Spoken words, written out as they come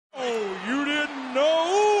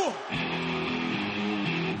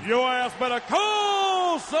better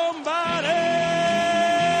call somebody.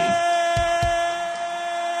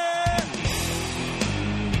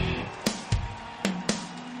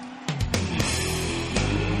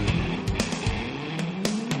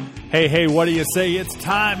 Hey, what do you say? It's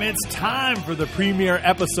time for the premiere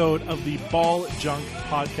episode of the Ball Junk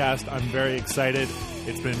Podcast. I'm very excited.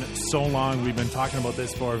 It's been so long. We've been talking about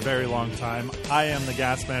this for a very long time. I am the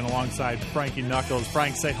Gas Man alongside Frankie Knuckles.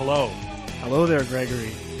 Frank, say hello. Hello there,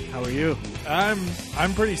 Gregory. How are you?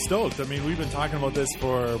 I'm pretty stoked. I mean, we've been talking about this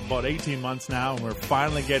for about 18 months now, and we're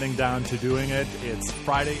finally getting down to doing it. It's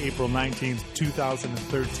Friday, April 19th,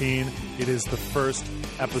 2013. It is the first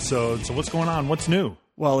episode. So what's going on? What's new?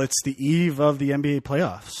 Well, it's the eve of the NBA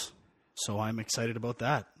playoffs, so I'm excited about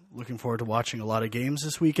that. Looking forward to watching a lot of games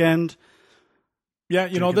this weekend. Yeah,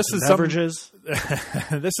 you know, this is beverages.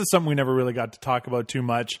 This is something we never really got to talk about too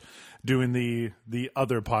much doing the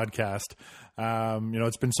other podcast. You know,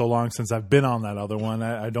 it's been so long since I've been on that other one.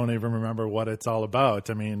 I don't even remember what it's all about.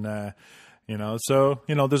 I mean, you know, so,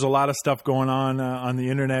 you know, there's a lot of stuff going on the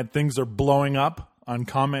internet. Things are blowing up on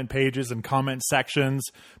comment pages and comment sections.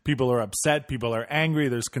 People are upset. People are angry.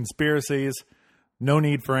 There's conspiracies. No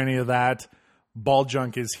need for any of that. Ball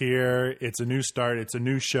Junk is here. It's a new start. It's a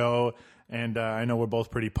new show. And I know we're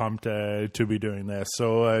both pretty pumped to be doing this.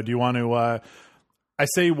 So do you want to... I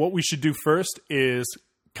say what we should do first is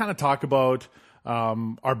kind of talk about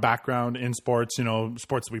our background in sports, you know,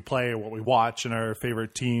 sports that we play, what we watch, and our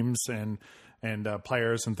favorite teams and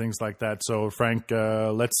players and things like that. So, Frank,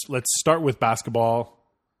 let's start with basketball.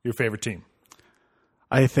 Your favorite team?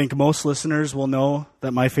 I think most listeners will know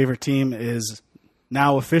that my favorite team is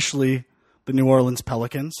now officially the New Orleans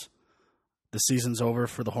Pelicans. The season's over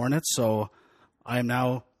for the Hornets, so I am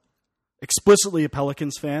now explicitly a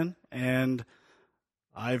Pelicans fan, and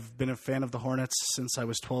I've been a fan of the Hornets since I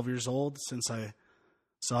was 12 years old, since I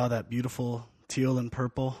saw that beautiful teal and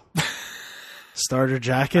purple starter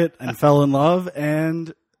jacket and fell in love,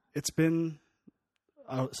 and it's been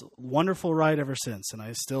a wonderful ride ever since, and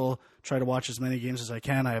I still try to watch as many games as I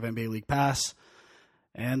can. I have NBA League Pass,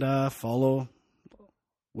 and follow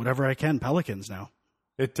whatever I can Pelicans now.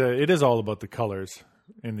 It is all about the colors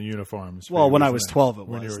in the uniforms. Well, when I was 12, it was.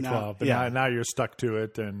 When you were 12. But yeah. now you're stuck to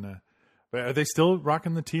it. And are they still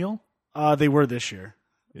rocking the teal? They were this year.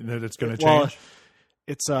 That it's going to Well, change?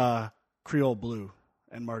 it's Creole blue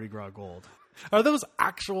and Mardi Gras gold. Are those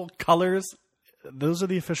actual colors? Those are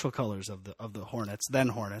the official colors of the Hornets, then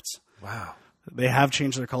Hornets. Wow. They have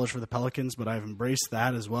changed their colors for the Pelicans, but I've embraced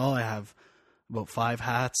that as well. I have about 5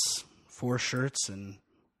 hats, 4 shirts, and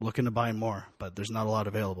looking to buy more, but there's not a lot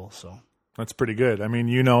available. So that's pretty good. I mean,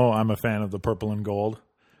 you know, I'm a fan of the purple and gold.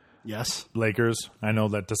 Yes. Lakers. I know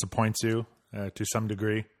that disappoints you to some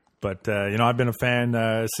degree, but you know, I've been a fan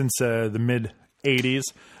since the mid 80s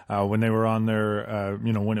when they were on their,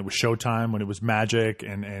 you know, when it was Showtime, when it was Magic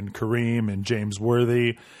and Kareem and James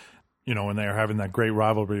Worthy, you know, when they were having that great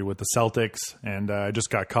rivalry with the Celtics. And I just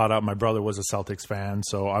got caught up. My brother was a Celtics fan,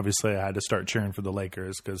 so obviously I had to start cheering for the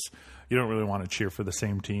Lakers because you don't really want to cheer for the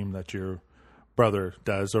same team that your brother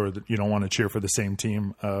does, or you don't want to cheer for the same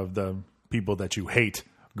team of the people that you hate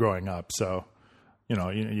growing up. So, you know,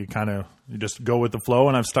 you just go with the flow,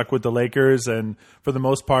 and I've stuck with the Lakers. And for the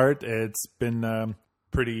most part, it's been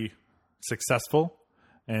pretty successful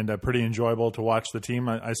and pretty enjoyable to watch the team.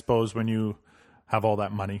 I suppose when you have all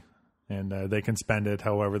that money and they can spend it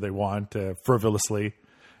however they want, frivolously.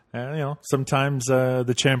 You know, sometimes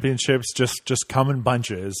the championships just come in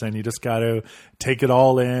bunches, and you just got to take it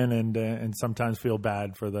all in, and sometimes feel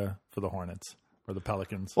bad for the Hornets or the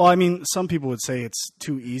Pelicans. Well, I mean, some people would say it's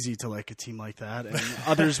too easy to like a team like that, and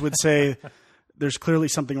others would say there's clearly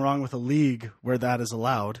something wrong with a league where that is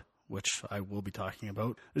allowed, which I will be talking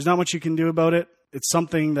about. There's not much you can do about it. It's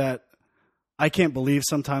something that I can't believe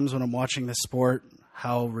sometimes when I'm watching this sport,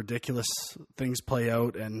 how ridiculous things play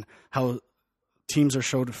out and how teams are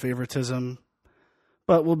showed favoritism.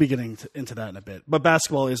 But we'll be getting into that in a bit. But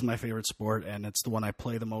basketball is my favorite sport, and it's the one I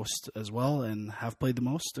play the most as well and have played the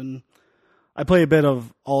most. And I play a bit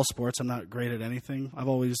of all sports. I'm not great at anything. I've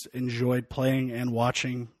always enjoyed playing and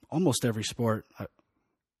watching almost every sport. I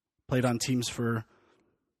played on teams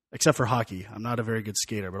except for hockey. I'm not a very good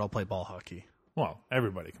skater, but I'll play ball hockey. Well,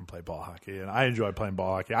 everybody can play ball hockey, and I enjoy playing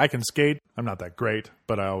ball hockey. I can skate. I'm not that great,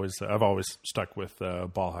 but I've always stuck with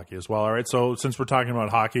ball hockey as well. All right, so since we're talking about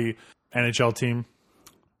hockey, NHL team?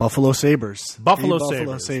 Buffalo Sabres.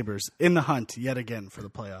 Buffalo Sabres in the hunt yet again for the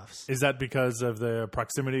playoffs. Is that because of the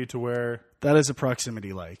proximity to where? That is a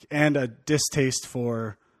proximity like, and a distaste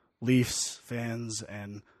for Leafs fans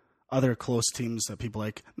and other close teams that people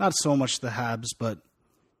like. Not so much the Habs, but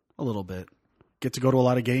a little bit. get to go to a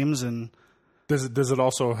lot of games. And Does it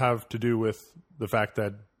also have to do with the fact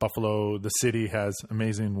that Buffalo, the city, has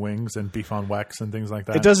amazing wings and beef on weck and things like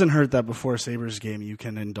that? it doesn't hurt that before a Sabres game you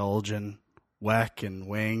can indulge in weck and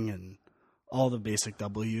wing and all the basic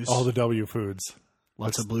W's. All the W foods.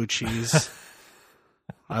 Lots of blue cheese.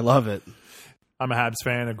 I love it. I'm a Habs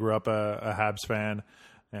fan. I grew up a Habs fan.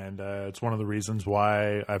 And it's one of the reasons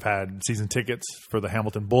why I've had season tickets for the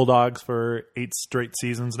Hamilton Bulldogs for 8 straight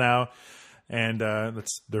seasons now. And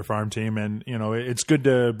that's their farm team. And, you know, it's good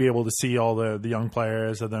to be able to see all the young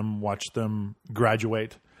players and then watch them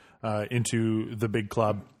graduate into the big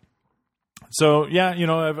club. So, yeah, you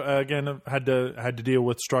know, I've had to deal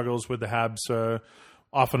with struggles with the Habs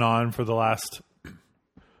off and on for the last...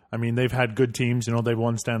 I mean, they've had good teams. You know, they've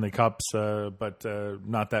won Stanley Cups, but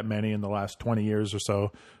not that many in the last 20 years or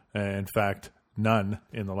so. In fact, none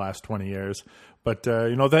in the last 20 years. But,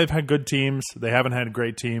 you know, they've had good teams. They haven't had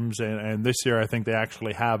great teams. And this year, I think they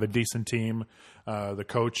actually have a decent team. The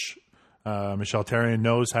coach, Michel Therrien,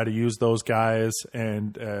 knows how to use those guys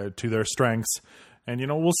and to their strengths. And, you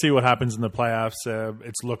know, we'll see what happens in the playoffs.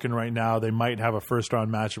 It's looking right now they might have a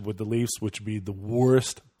first-round matchup with the Leafs, which would be the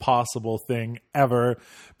worst possible thing ever.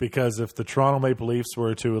 Because if the Toronto Maple Leafs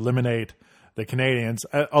were to eliminate the Canadiens,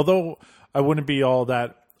 although I wouldn't be all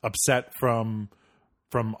that upset from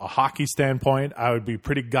a hockey standpoint, I would be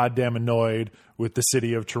pretty goddamn annoyed with the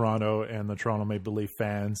city of Toronto and the Toronto Maple Leaf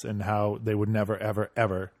fans and how they would never, ever,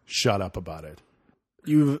 ever shut up about it.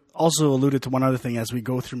 You also alluded to one other thing as we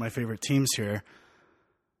go through my favorite teams here.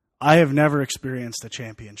 I have never experienced a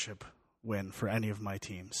championship win for any of my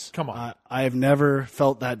teams. Come on. I have never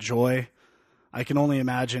felt that joy. I can only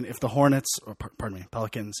imagine if the Hornets, or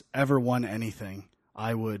Pelicans, ever won anything,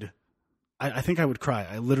 I think I would cry.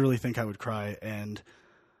 I literally think I would cry. And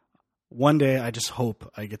one day I just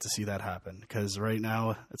hope I get to see that happen because right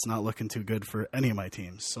now it's not looking too good for any of my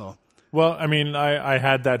teams. So, well, I mean, I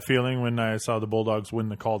had that feeling when I saw the Bulldogs win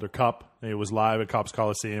the Calder Cup. It was live at Copps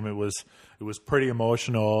Coliseum. It was pretty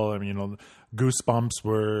emotional. I mean, you know, goosebumps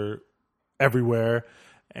were everywhere.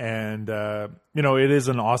 And, you know, it is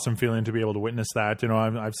an awesome feeling to be able to witness that. You know,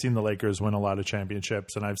 I've seen the Lakers win a lot of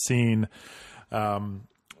championships, and I've seen the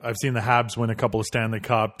Habs win a couple of Stanley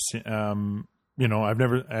Cups. You know,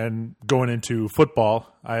 and going into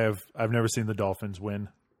football, I've never seen the Dolphins win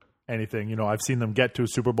anything. You know, I've seen them get to a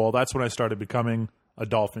Super Bowl. That's when I started becoming a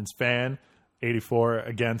Dolphins fan. 84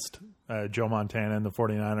 against Joe Montana and the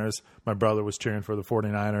 49ers. My brother was cheering for the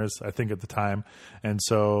 49ers, I think, at the time. And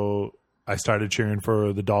so I started cheering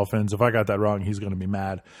for the Dolphins. If I got that wrong, he's going to be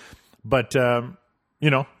mad. But, you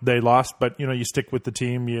know, they lost. But, you know, you stick with the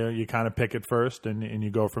team. You kind of pick it first, and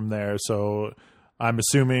you go from there. So I'm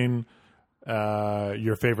assuming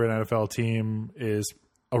your favorite NFL team is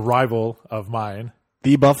a rival of mine.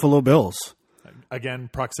 The Buffalo Bills. Again,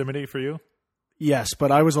 proximity for you? Yes,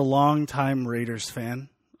 but I was a long-time Raiders fan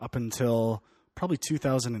up until probably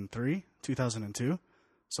 2003, 2002.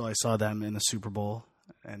 So I saw them in the Super Bowl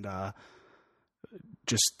and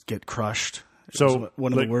just get crushed. It was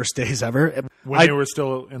one of the worst days ever. When you were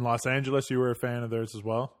still in Los Angeles, you were a fan of theirs as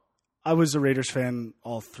well? I was a Raiders fan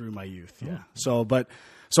all through my youth, yeah. So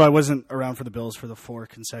I wasn't around for the Bills for the 4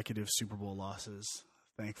 consecutive Super Bowl losses,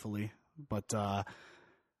 thankfully. But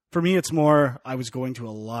for me, it's more I was going to a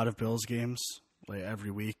lot of Bills games like every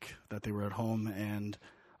week that they were at home, and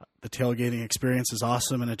the tailgating experience is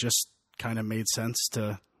awesome, and it just kind of made sense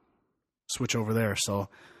to switch over there. So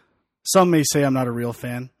some may say I'm not a real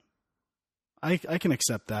fan. I can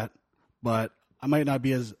accept that, but I might not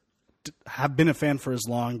have been a fan for as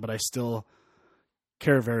long, but I still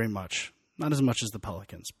care very much. Not as much as the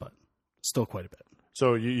Pelicans, but still quite a bit.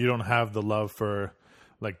 So you don't have the love for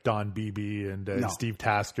like Don Beebe and No. Steve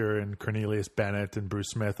Tasker and Cornelius Bennett and Bruce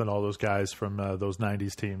Smith and all those guys from those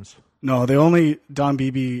 90s teams? No, the only Don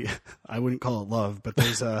Beebe, I wouldn't call it love, but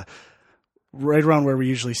there's right around where we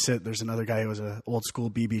usually sit, there's another guy who has an old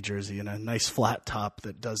school Beebe jersey and a nice flat top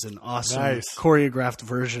that does an awesome choreographed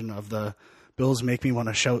version of the Bills Make Me Want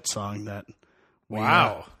to Shout song that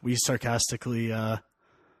we sarcastically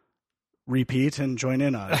repeat and join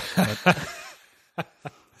in on.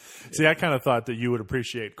 See, I kind of thought that you would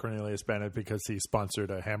appreciate Cornelius Bennett because he sponsored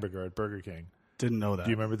a hamburger at Burger King. Didn't know that.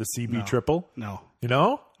 Do you remember the CB Triple? No. You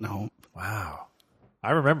know? No. Wow.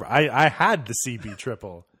 I remember. I had the CB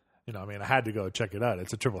Triple. You know, I mean, I had to go check it out.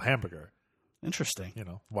 It's a triple hamburger. Interesting. You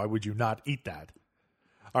know, why would you not eat that?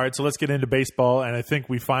 All right, so let's get into baseball, and I think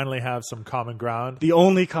we finally have some common ground. The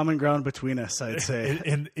only common ground between us, I'd say.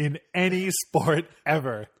 in any sport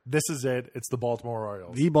ever. This is it. It's the Baltimore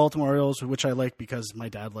Orioles. The Baltimore Orioles, which I like because my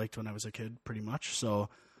dad liked when I was a kid, pretty much. So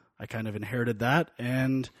I kind of inherited that.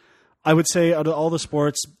 And I would say out of all the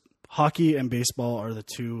sports, hockey and baseball are the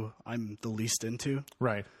two I'm the least into.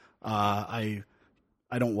 Right. I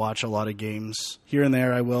don't watch a lot of games. Here and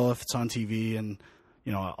there I will if it's on TV, and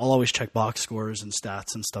I'll always check box scores and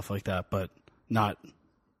stats and stuff like that, but not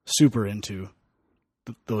super into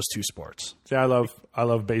those two sports. See, I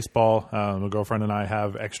love baseball. My girlfriend and I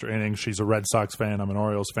have Extra Innings. She's a Red Sox fan. I'm an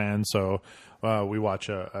Orioles fan, so we watch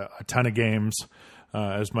a ton of games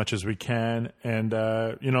as much as we can. And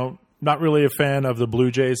not really a fan of the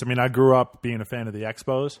Blue Jays. I mean, I grew up being a fan of the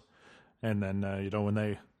Expos, and then when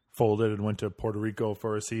they folded and went to Puerto Rico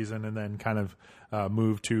for a season, and then kind of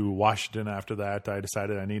moved to Washington after that, I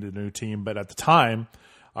decided I needed a new team. But at the time,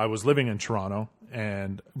 I was living in Toronto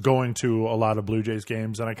and going to a lot of Blue Jays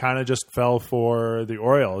games, and I kind of just fell for the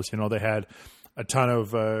Orioles. They had a ton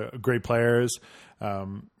of great players. They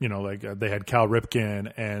had Cal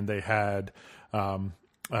Ripken, and they had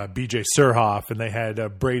B.J. Surhoff, and they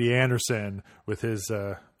had Brady Anderson with his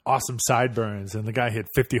awesome sideburns, and the guy hit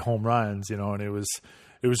 50 home runs. And it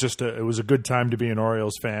was a good time to be an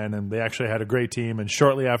Orioles fan, and they actually had a great team. And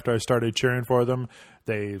shortly after I started cheering for them,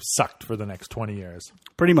 they sucked for the next 20 years.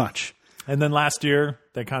 Pretty much. And then last year,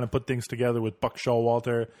 they kind of put things together with Buck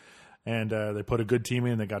Showalter, and they put a good team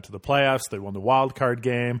in. They got to the playoffs. They won the wild card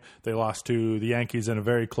game. They lost to the Yankees in a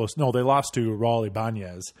very close – no, they lost to Raul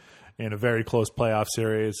Ibanez in a very close playoff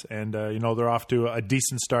series. And, they're off to a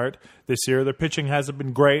decent start this year. Their pitching hasn't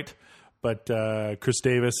been great, but Chris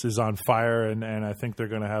Davis is on fire, and I think they're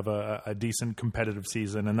going to have a decent competitive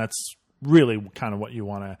season. And that's really kind of what you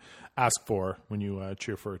want to ask for when you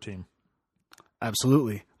cheer for a team.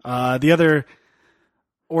 Absolutely. The other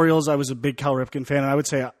Orioles, I was a big Cal Ripken fan, and I would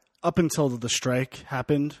say up until the strike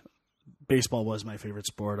happened, baseball was my favorite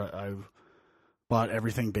sport. I bought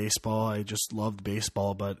everything baseball. I just loved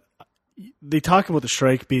baseball, but they talk about the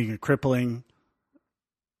strike being a crippling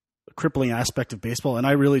aspect of baseball, and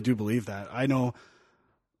I really do believe that. I know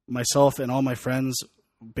myself and all my friends,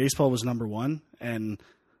 baseball was number one, and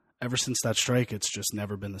ever since that strike, it's just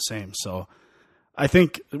never been the same. So I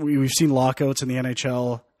think we've seen lockouts in the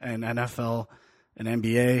NHL and NFL and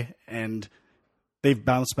NBA, and they've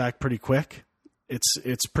bounced back pretty quick.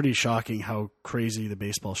 It's pretty shocking how crazy the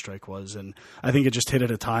baseball strike was, and I think it just hit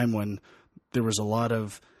at a time when there was a lot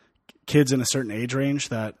of kids in a certain age range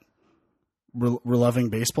that were loving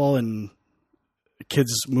baseball, and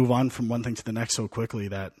kids move on from one thing to the next so quickly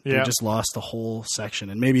that they just lost the whole section.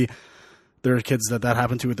 And maybe there are kids that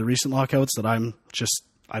happened to with the recent lockouts that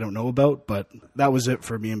I don't know about, but that was it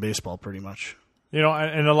for me in baseball pretty much.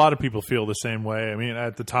 And a lot of people feel the same way. I mean,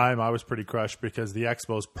 at the time, I was pretty crushed because the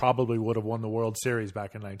Expos probably would have won the World Series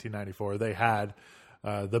back in 1994. They had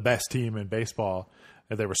the best team in baseball.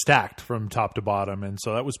 They were stacked from top to bottom, and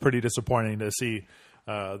so that was pretty disappointing to see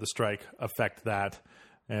the strike affect that.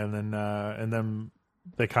 And then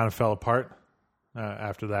they kind of fell apart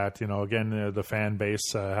after that. Again, the fan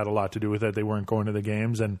base had a lot to do with it. They weren't going to the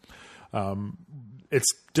games, and it's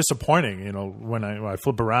disappointing, when I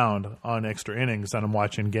flip around on Extra Innings and I'm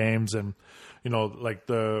watching games, and like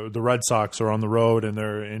the Red Sox are on the road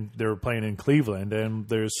and they're playing in Cleveland, and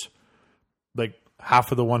there's like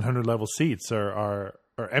half of the 100 level seats are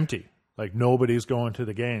empty. Like nobody's going to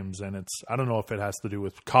the games, and I don't know if it has to do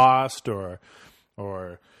with cost or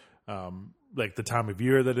like the time of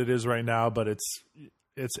year that it is right now, but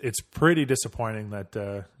it's pretty disappointing that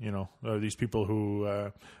these people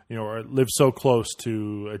who live so close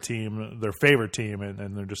to a team, their favorite team,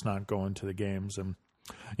 and they're just not going to the games. And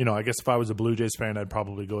I guess if I was a Blue Jays fan, I'd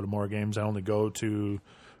probably go to more games. I only go to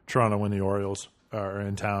Toronto when the Orioles are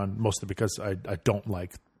in town, mostly because I don't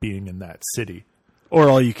like being in that city. Or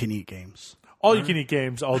all you can eat games. All you can eat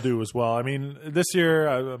games, I'll do as well. I mean, this year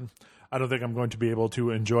I don't think I'm going to be able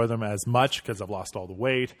to enjoy them as much because I've lost all the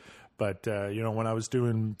weight. But, when I was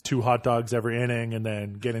doing 2 hot dogs every inning and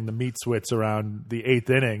then getting the meat switch around the 8th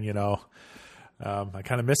inning, I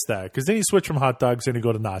kind of missed that. Because then you switch from hot dogs and you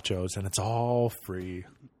go to nachos, and it's all free.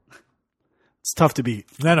 It's tough to beat.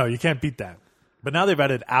 No, you can't beat that. But now they've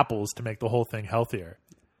added apples to make the whole thing healthier.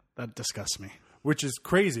 That disgusts me. Which is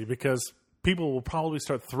crazy because people will probably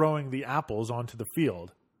start throwing the apples onto the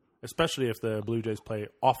field, especially if the Blue Jays play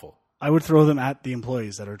awful. I would throw them at the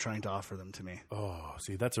employees that are trying to offer them to me. Oh,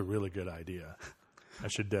 see, that's a really good idea. I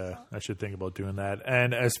should think about doing that.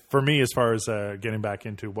 And as for me, as far as getting back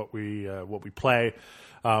into what we play,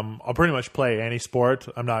 I'll pretty much play any sport.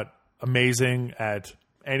 I'm not amazing at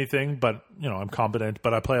anything, but I'm competent.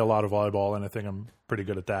 But I play a lot of volleyball, and I think I'm pretty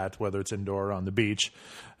good at that, whether it's indoor or on the beach.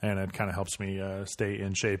 And it kind of helps me stay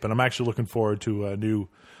in shape. And I'm actually looking forward to a new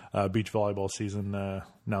beach volleyball season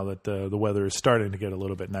now that the weather is starting to get a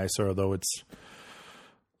little bit nicer, although it's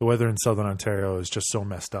the weather in Southern Ontario is just so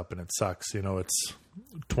messed up and it sucks. You know, it's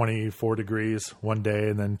 24 degrees one day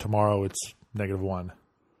and then tomorrow it's -1.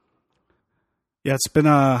 Yeah, it's been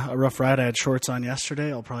a rough ride. I had shorts on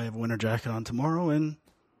yesterday. I'll probably have a winter jacket on tomorrow. And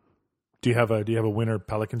Do you have a winter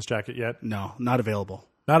Pelicans jacket yet? no, not available.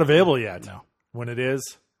 Not available yet. No. When it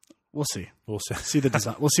is, We'll see. we'll see. See the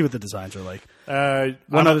design. We'll see what the designs are like.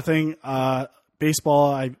 One Other thing,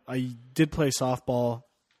 baseball. I did play softball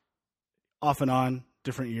off and on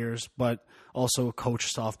different years, but also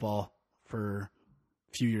coached softball for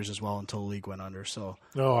a few years as well until the league went under. So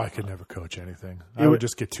I could never coach anything. I would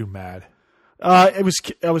just get too mad. I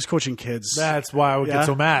was coaching kids. That's why I would get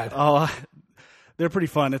so mad. Oh, they're pretty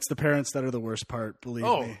fun. It's the parents that are the worst part. Believe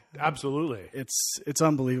me. Absolutely. It's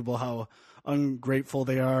unbelievable how ungrateful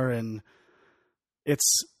they are, and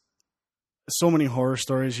it's so many horror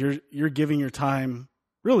stories. You're giving your time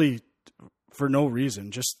really for no reason,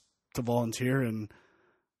 just to volunteer and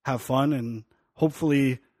have fun and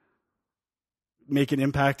hopefully make an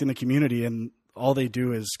impact in the community. And all they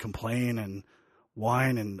do is complain and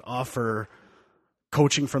whine and offer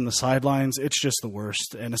coaching from the sidelines. It's just the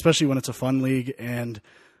worst. And especially when it's a fun league and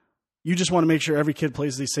you just want to make sure every kid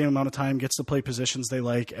plays the same amount of time, gets to play positions they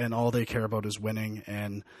like, and all they care about is winning.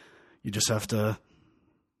 And you just have to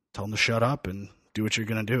tell them to shut up and do what you're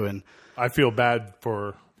going to do. And I feel bad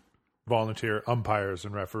for volunteer umpires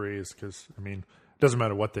and referees because, I mean, it doesn't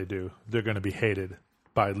matter what they do. They're going to be hated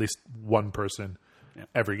by at least one person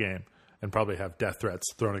every game and probably have death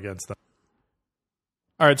threats thrown against them.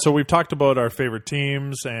 All right, so we've talked about our favorite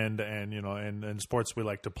teams and sports we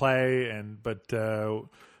like to play, but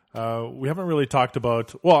we haven't really talked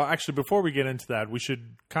about. Well, actually, before we get into that, we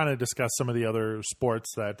should kind of discuss some of the other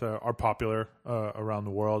sports that are popular around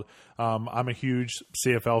the world. I'm a huge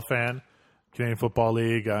CFL fan, Canadian Football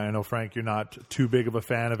League. I know, Frank, you're not too big of a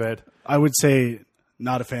fan of it. I would say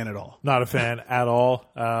not a fan at all. Not a fan at all.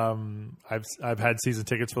 I've had season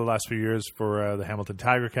tickets for the last few years for the Hamilton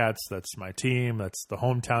Tiger Cats. That's my team. That's the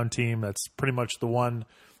hometown team. That's pretty much the one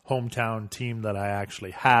hometown team that I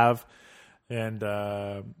actually have. And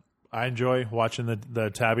I enjoy watching the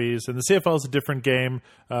Tabbies. And the CFL is a different game.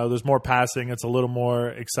 There's more passing. It's a little more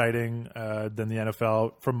exciting than the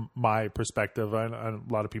NFL from my perspective. A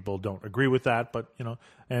lot of people don't agree with that, but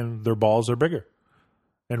and their balls are bigger.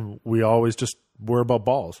 And we're about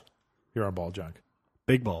balls here on Ball Junk.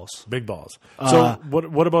 Big balls. Big balls. So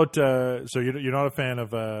what about? So you're not a fan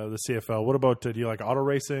of the CFL. What about? Do you like auto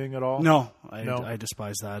racing at all? No, I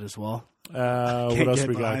despise that as well. What else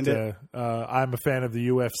we got? I'm a fan of the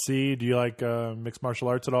UFC. Do you like mixed martial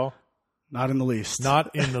arts at all? Not in the least.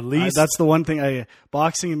 Not in the least. That's the one thing.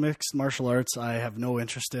 Boxing and mixed martial arts, I have no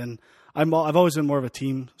interest in. I've always been more of a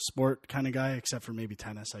team sport kind of guy, except for maybe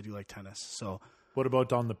tennis. I do like tennis. So. What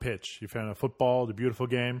about on the pitch? You a fan of football, the beautiful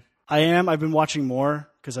game? I am. I've been watching more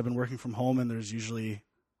because I've been working from home, and there's usually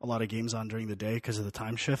a lot of games on during the day because of the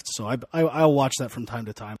time shift. So I'll watch that from time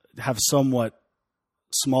to time. Have somewhat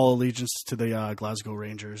small allegiance to the Glasgow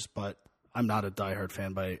Rangers, but I'm not a diehard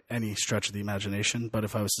fan by any stretch of the imagination. But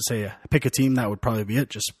if I was to say pick a team, that would probably be it,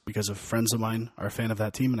 just because of friends of mine are a fan of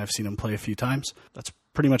that team, and I've seen them play a few times. That's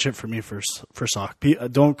pretty much it for me for soccer.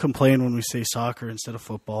 Don't complain when we say soccer instead of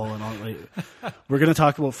football and all. We're going to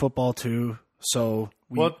talk about football too, so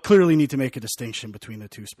we clearly need to make a distinction between the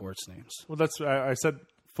two sports names. Well, I said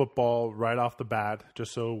football right off the bat,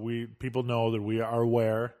 just so people know that we are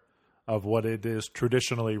aware of what it is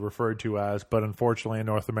traditionally referred to as. But unfortunately, in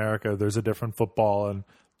North America, there's a different football, and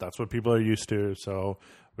that's what people are used to. So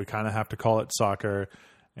we kind of have to call it soccer.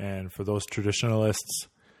 And for those traditionalists,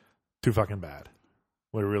 too fucking bad.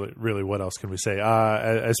 Really, what else can we say?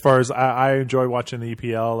 As far as I enjoy watching the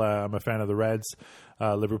EPL, I'm a fan of the Reds,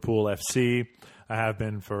 Liverpool FC. I have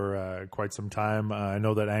been for quite some time. I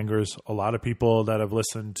know that angers a lot of people that have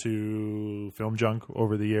listened to Film Junk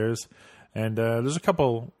over the years. And there's a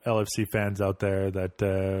couple LFC fans out there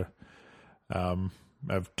that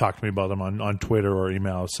have talked to me about them on Twitter or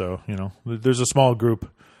email. So, there's a small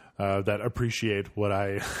group that appreciate what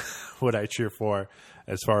I cheer for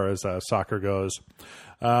as far as soccer goes.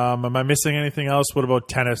 Am I missing anything else? What about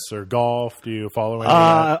tennis or golf? Do you follow any of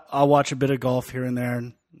that? I'll watch a bit of golf here and there,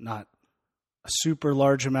 not a super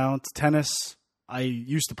large amount. Tennis, I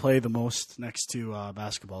used to play the most next to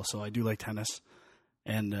basketball, so I do like tennis.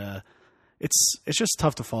 And it's just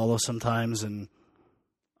tough to follow sometimes, and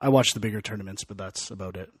I watch the bigger tournaments, but that's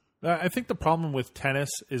about it. I think the problem with tennis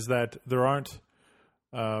is that there aren't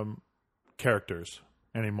characters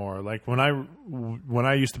anymore. Like when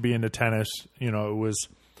I used to be into tennis, it was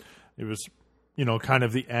kind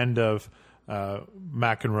of the end of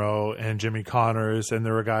McEnroe and Jimmy Connors, and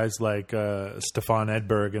there were guys like Stefan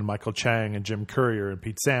Edberg and Michael Chang and Jim Courier and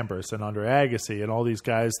Pete Sampras and Andre Agassi and all these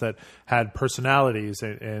guys that had personalities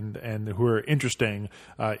and who were interesting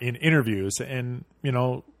in interviews. And, you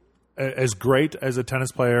know, as great as a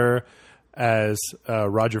tennis player as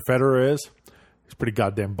Roger Federer is, he's pretty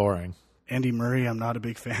goddamn boring. Andy Murray, I'm not a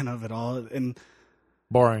big fan of at all. And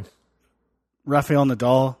boring. Rafael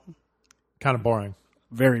Nadal, kind of boring.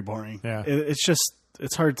 Very boring. Yeah.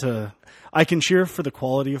 It's hard to... I can cheer for the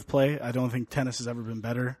quality of play. I don't think tennis has ever been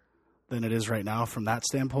better than it is right now from that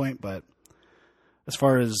standpoint. But as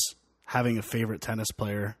far as having a favorite tennis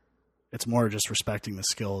player, it's more just respecting the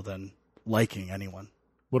skill than liking anyone.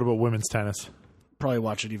 What about women's tennis? Probably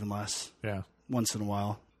watch it even less. Yeah. Once in a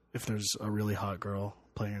while. If there's a really hot girl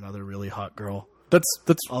playing another really hot girl, that's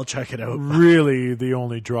I'll check it out. Really the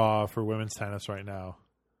only draw for women's tennis right now.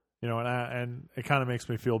 You know, and it kind of makes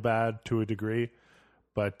me feel bad to a degree,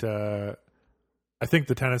 but I think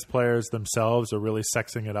the tennis players themselves are really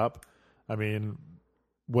sexing it up. I mean,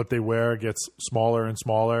 what they wear gets smaller and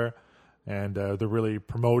smaller, and they're really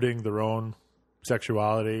promoting their own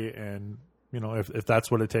sexuality. And, you know, if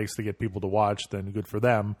that's what it takes to get people to watch, then good for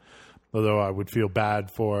them. Although I would feel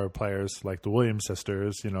bad for players like the Williams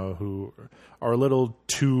sisters, you know, who are a little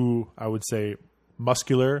too, I would say,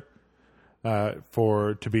 muscular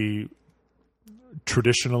to be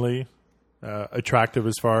traditionally attractive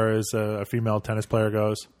as far as a female tennis player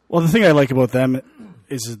goes. Well, the thing I like about them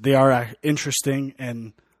is they are interesting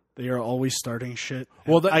and they are always starting shit.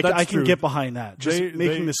 Well, I can get behind that. Just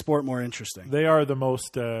making the sport more interesting. They are the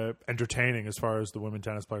most entertaining as far as the women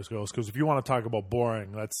tennis players goes. Because if you want to talk about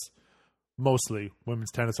boring, that's mostly women's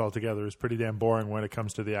tennis altogether is pretty damn boring when it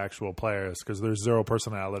comes to the actual players, because there's zero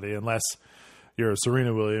personality unless you're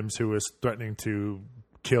Serena Williams, who is threatening to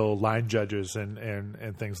kill line judges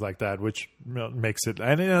and things like that, which makes it...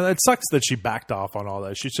 And it sucks that she backed off on all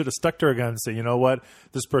that. She should have stuck to her gun and said, you know what?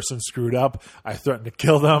 This person screwed up. I threatened to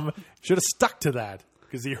kill them. Should have stuck to that,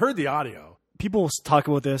 because he heard the audio. People talk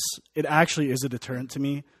about this. It actually is a deterrent to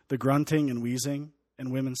me. The grunting and wheezing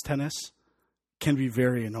in women's tennis can be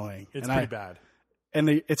very annoying. It's pretty bad. And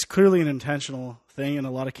it's clearly an intentional thing in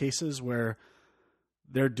a lot of cases where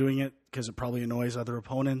they're doing it because it probably annoys other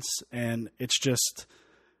opponents, and it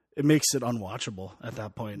makes it unwatchable at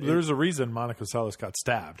that point. There's a reason Monica Seles got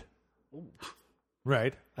stabbed.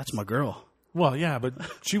 Right? That's my girl. Well, yeah, but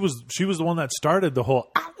she was the one that started the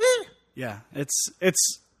whole... Yeah, it's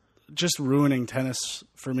just ruining tennis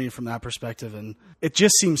for me from that perspective, and it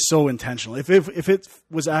just seems so intentional. If it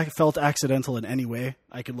was felt accidental in any way,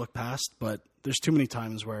 I could look past, but there's too many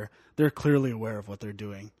times where they're clearly aware of what they're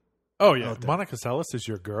doing. Oh, yeah. Monica Seles is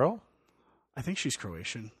your girl? I think she's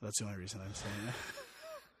Croatian. That's the only reason I'm saying that.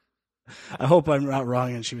 I hope I'm not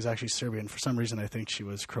wrong and she was actually Serbian. For some reason, I think she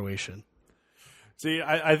was Croatian. See,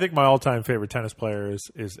 I think my all-time favorite tennis player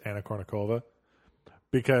is Anna Kournikova,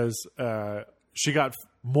 because she got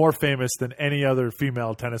more famous than any other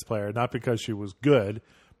female tennis player, not because she was good,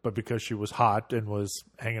 but because she was hot and was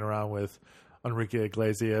hanging around with Enrique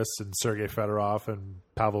Iglesias and Sergei Fedorov and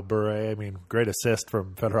Pavel Bure. I mean, great assist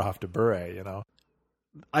from Fedorov to Bure, you know.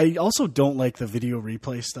 I also don't like the video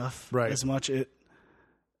replay stuff as much.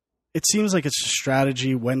 It seems like it's a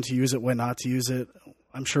strategy when to use it, when not to use it.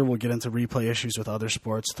 I'm sure we'll get into replay issues with other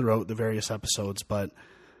sports throughout the various episodes, but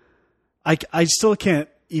I still can't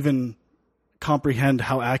even comprehend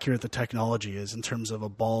how accurate the technology is in terms of a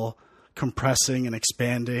ball compressing and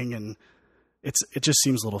expanding, and it just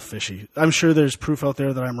seems a little fishy. I'm sure there's proof out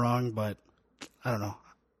there that I'm wrong, but I don't know.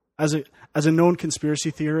 As a known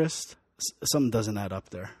conspiracy theorist, something doesn't add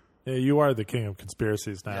up there. Yeah, you are the king of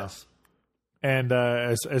conspiracies now. Yes. And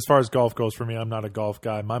as far as golf goes for me, I'm not a golf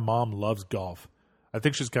guy. My mom loves golf. I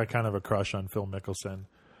think she's got kind of a crush on Phil Mickelson.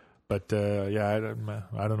 But, I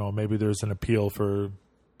don't know. Maybe there's an appeal for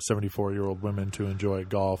 74-year-old women to enjoy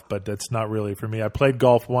golf, but that's not really for me. I played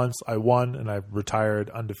golf once. I won, and I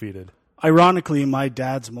retired undefeated. Ironically, my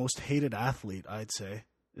dad's most hated athlete, I'd say,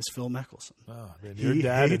 is Phil Mickelson. Oh, man, your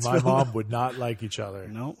dad and my mom would not like each other.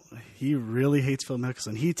 No, he really hates Phil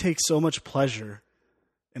Mickelson. He takes so much pleasure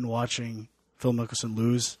in watching Phil Mickelson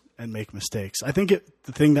lose and make mistakes. I think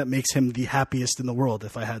the thing that makes him the happiest in the world,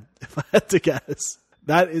 if I had to guess,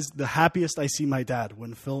 that is the happiest I see my dad,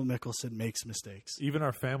 when Phil Mickelson makes mistakes. Even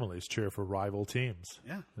our families cheer for rival teams.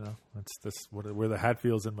 Yeah, you know, we're the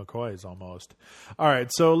Hatfields and McCoys almost. All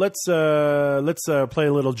right, so let's play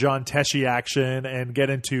a little John Teshi action and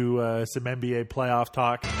get into some NBA playoff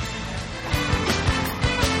talk.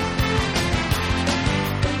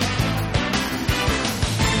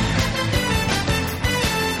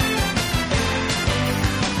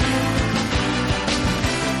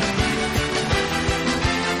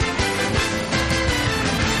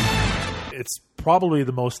 probably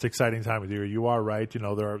the most exciting time of the year. You are right. You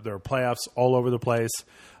know, there are playoffs all over the place.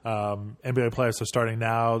 NBA playoffs are starting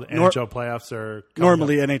now. The NHL playoffs are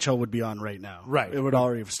normally NHL would be on right now. Right. It would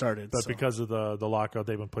already have started. But because of the lockout,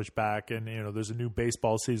 they've been pushed back, and there's a new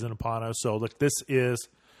baseball season upon us. So look, this is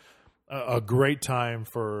a great time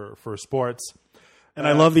for sports. And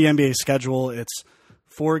I love the NBA schedule. It's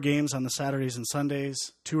 4 games on the Saturdays and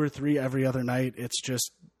Sundays, 2 or 3 every other night. It's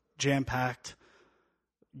just jam-packed,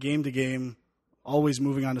 game to game, always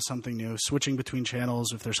moving on to something new, switching between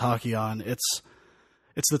channels if there's hockey on.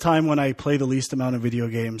 It's the time when I play the least amount of video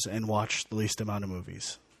games and watch the least amount of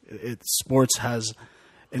movies. Sports has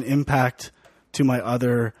an impact to my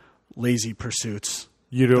other lazy pursuits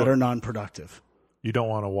that are non-productive. You don't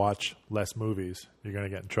want to watch less movies. You're going to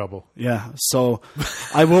get in trouble. Yeah, so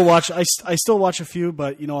I will watch. I still watch a few,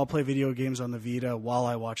 but I'll play video games on the Vita while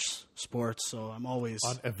I watch sports. So I'm always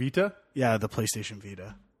on a Vita. Yeah, the PlayStation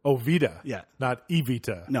Vita. Oh, Vita. Yeah, not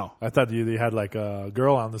Evita. No, I thought you had like a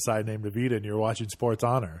girl on the side named Evita, and you were watching sports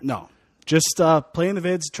on her. No, just playing the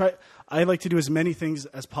vids. I like to do as many things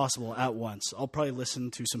as possible at once. I'll probably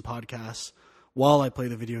listen to some podcasts while I play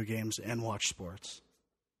the video games and watch sports.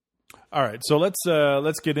 All right, so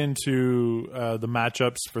let's get into the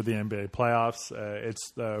matchups for the NBA playoffs.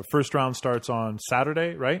 It's the first round starts on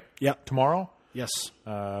Saturday, right? Yeah, tomorrow. Yes.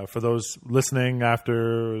 For those listening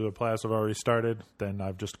after the playoffs have already started, then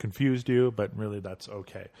I've just confused you, but really that's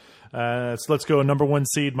okay. So let's go. Number 1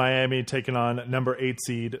 seed Miami taking on number 8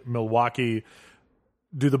 seed Milwaukee.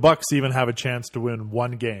 Do the Bucks even have a chance to win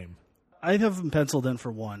one game? I'd have them penciled in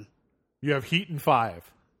for 1. You have Heat in 5.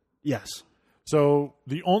 Yes. So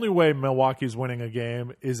the only way Milwaukee's winning a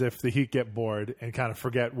game is if the Heat get bored and kind of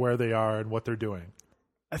forget where they are and what they're doing.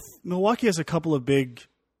 Milwaukee has a couple of big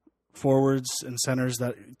forwards and centers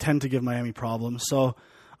that tend to give Miami problems. So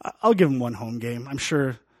I'll give them 1 home game. I'm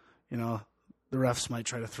sure, the refs might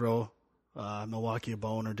try to throw Milwaukee a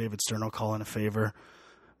bone, or David Stern will call in a favor.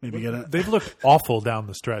 Maybe get it. They've looked awful down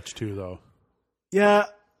the stretch too, though. Yeah,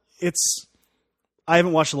 I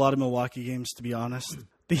haven't watched a lot of Milwaukee games, to be honest.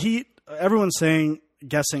 The Heat, everyone's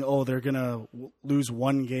guessing, they're going to lose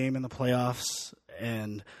 1 game in the playoffs,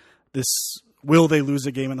 and will they lose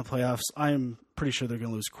a game in the playoffs? I'm pretty sure they're going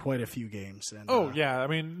to lose quite a few games. And, yeah. I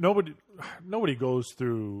mean, nobody goes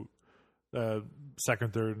through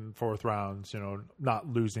second, third, and fourth rounds, not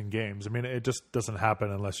losing games. I mean, it just doesn't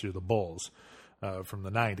happen unless you're the Bulls from the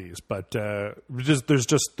 90s. But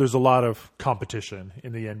there's a lot of competition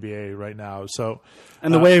in the NBA right now. So,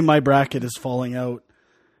 and the way my bracket is falling out,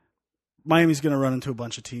 Miami's going to run into a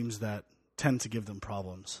bunch of teams that tend to give them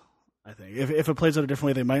problems. I think if it plays out a different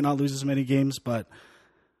way, they might not lose as many games, but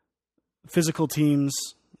physical teams,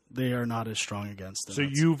 they are not as strong against them. So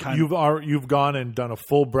you've gone and done a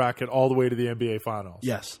full bracket all the way to the NBA Finals.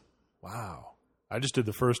 Yes. Wow. I just did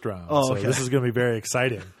the first round. Oh, okay. So this is going to be very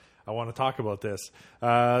exciting. I want to talk about this.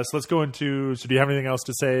 So let's go into. So do you have anything else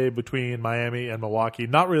to say between Miami and Milwaukee?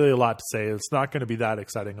 Not really a lot to say. It's not going to be that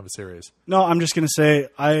exciting of a series. No, I'm just going to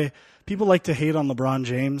say people like to hate on LeBron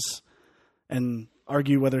James and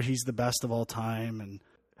argue whether he's the best of all time, and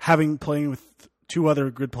playing with 2 other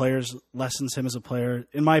good players lessens him as a player.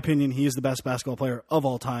 In my opinion, he is the best basketball player of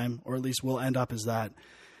all time, or at least will end up as that.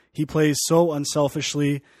 He plays so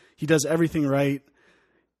unselfishly. He does everything right.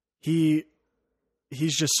 He's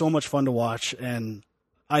just so much fun to watch, and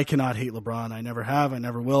I cannot hate LeBron. I never have. I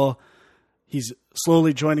never will. He's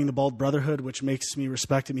slowly joining the Bald Brotherhood, which makes me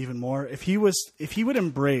respect him even more. If he would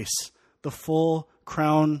embrace the full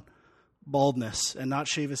crown baldness and not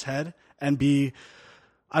shave his head and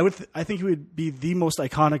I think he would be the most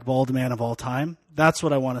iconic bald man of all time. That's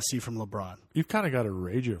what I want to see from LeBron. You've kind of got a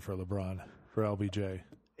rager for LeBron, for LBJ.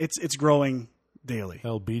 It's growing daily.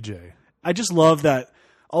 LBJ. I just love that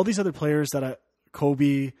all these other players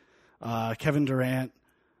Kobe, Kevin Durant,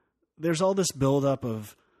 there's all this buildup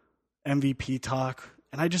of MVP talk,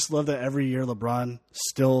 and I just love that every year LeBron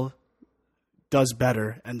still does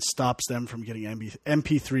better and stops them from getting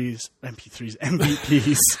MVPs,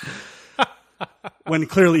 when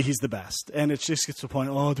clearly he's the best. And it just gets to the point,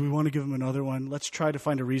 do we want to give him another one? Let's try to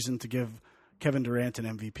find a reason to give Kevin Durant an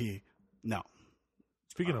MVP. No.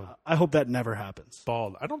 Speaking of, I hope that never happens.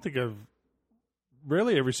 Bald, I don't think I've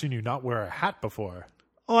really ever seen you not wear a hat before.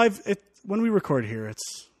 When we record here,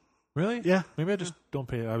 it's... Really? Yeah. Maybe I just don't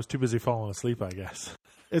pay... I was too busy falling asleep, I guess.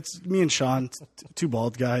 It's me and Sean, 2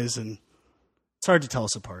 bald guys, and it's hard to tell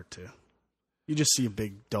us apart, too. You just see a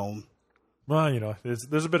big dome. Well,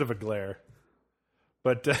 there's a bit of a glare.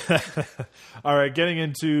 But, all right, getting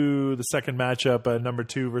into the second matchup, number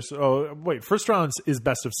 2 versus... first round is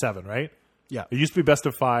best of 7, right? Yeah. It used to be best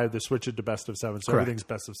of 5. They switched it to best of 7. So Correct. everything's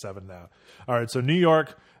best of 7 now. All right. So New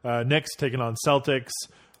York Knicks taking on Celtics.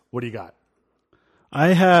 What do you got? I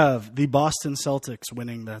have the Boston Celtics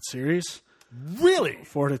winning that series. Really?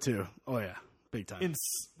 4-2. Oh, yeah. Big time.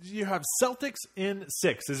 You have Celtics in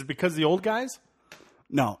 6. Is it because of the old guys?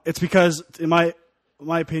 No, it's because, in my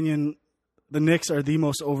opinion, the Knicks are the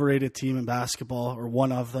most overrated team in basketball, or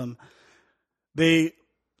one of them. They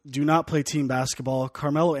do not play team basketball.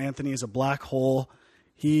 Carmelo Anthony is a black hole.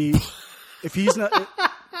 If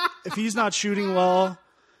he's not shooting well,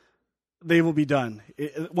 they will be done.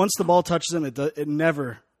 Once the ball touches him, it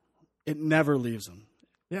never leaves him.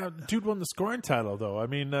 Yeah, dude won the scoring title, though. I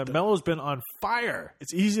mean, Melo's been on fire.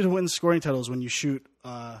 It's easy to win scoring titles when you shoot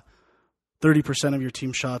 30% of your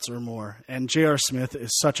team shots or more. And J.R. Smith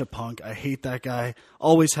is such a punk. I hate that guy.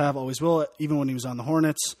 Always have, always will. Even when he was on the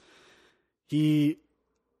Hornets,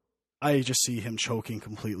 I just see him choking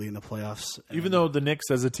completely in the playoffs. Even though the Knicks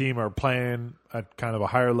as a team are playing at kind of a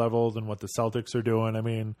higher level than what the Celtics are doing, I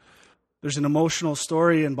mean, there's an emotional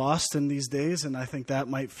story in Boston these days, and I think that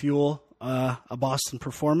might fuel a Boston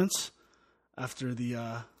performance after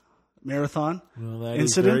the marathon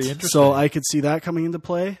incident. So I could see that coming into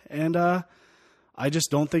play, and I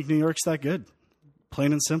just don't think New York's that good,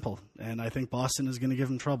 plain and simple. And I think Boston is going to give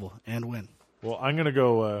them trouble and win. Well, I'm going to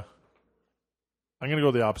go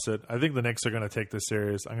the opposite. I think the Knicks are going to take this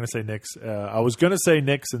series. I'm going to say Knicks. I was going to say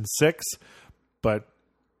Knicks in 6, but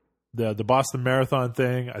the Boston Marathon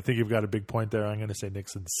thing, I think you've got a big point there. I'm going to say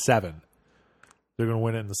Knicks in 7. They're going to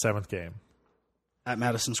win it in the 7th game at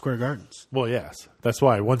Madison Square Gardens. Well, yes, that's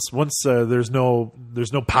why. Once there's no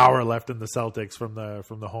power left in the Celtics from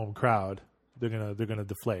the home crowd, they're gonna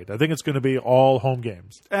deflate. I think it's going to be all home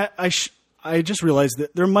games. I just realized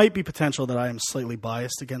that there might be potential that I am slightly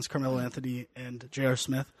biased against Carmelo Anthony and J.R.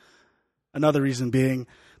 Smith. Another reason being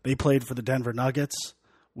they played for the Denver Nuggets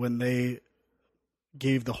when they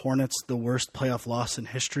gave the Hornets the worst playoff loss in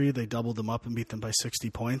history. They doubled them up and beat them by 60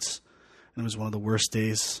 points. And it was one of the worst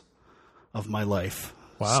days of my life.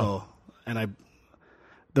 Wow. The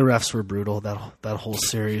refs were brutal that whole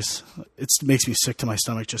series. It makes me sick to my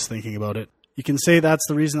stomach just thinking about it. You can say that's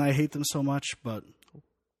the reason I hate them so much, but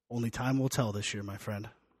only time will tell this year, my friend.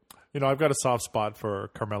 You know, I've got a soft spot for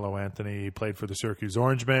Carmelo Anthony. He played for the Syracuse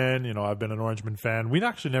Orangemen. You know, I've been an Orangemen fan. We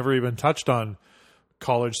actually never even touched on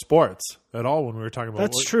college sports at all when we were talking about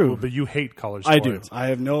That's true. But you hate college sports. I do. I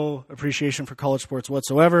have no appreciation for college sports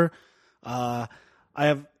whatsoever.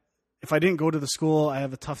 If I didn't go to the school, I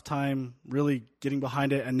have a tough time really getting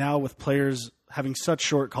behind it. And now with players having such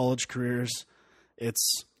short college careers,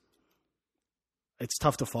 it's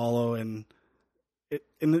tough to follow. And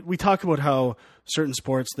we talk about how certain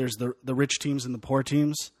sports, there's the rich teams and the poor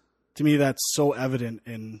teams. To me, that's so evident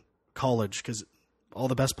in college because all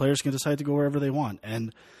the best players can decide to go wherever they want.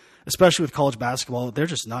 And especially with college basketball, they're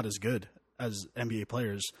just not as good as NBA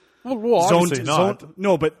players. Well, obviously not.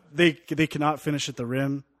 No, but they cannot finish at the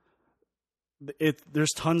rim.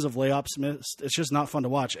 There's tons of layups missed. It's just not fun to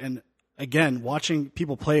watch. And again, watching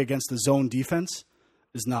people play against the zone defense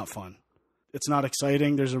is not fun. It's not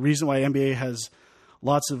exciting. There's a reason why NBA has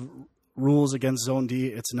lots of rules against zone D.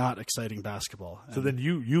 It's not exciting basketball. So then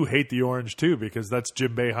you hate the Orange too because that's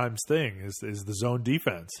Jim Boeheim's thing is the zone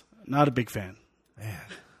defense. Not a big fan. Man,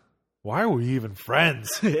 why are we even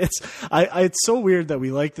friends? It's so weird that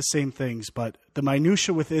we like the same things, but the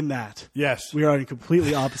minutia within that, yes, we are on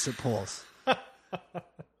completely opposite poles.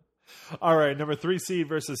 All right, number 3 seed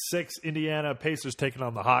versus 6 Indiana Pacers taking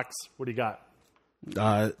on the Hawks. What do you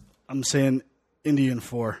got? I'm saying Indian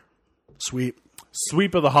 4 sweep.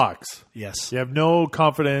 Sweep of the Hawks. Yes. You have no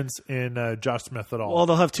confidence in Josh Smith at all. Well,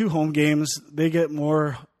 they'll have 2 home games. They get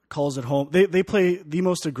more calls at home. They play the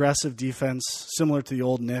most aggressive defense, similar to the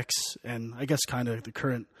old Knicks, and I guess kind of the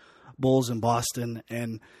current Bulls in Boston.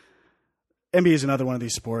 And NBA is another one of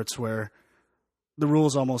these sports where the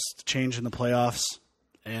rules almost change in the playoffs,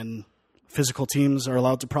 and physical teams are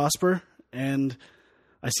allowed to prosper. And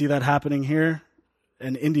I see that happening here.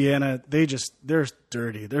 And Indiana, they're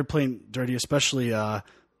dirty. They're playing dirty, especially Tyler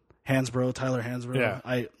Hansbrough. Yeah.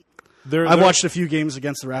 I watched a few games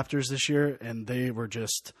against the Raptors this year, and they were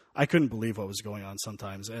just – I couldn't believe what was going on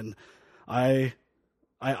sometimes. And I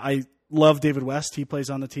love David West. He plays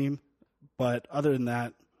on the team. But other than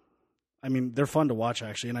that, I mean, they're fun to watch,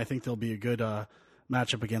 actually, and I think they'll be a good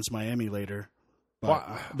matchup against Miami later.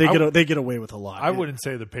 But they get away with a lot. I wouldn't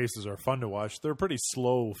say the Pacers are fun to watch. They're a pretty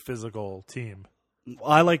slow, physical team.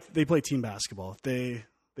 They play team basketball. They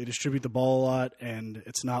distribute the ball a lot, and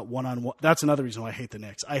it's not one-on-one. That's another reason why I hate the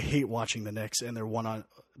Knicks. I hate watching the Knicks and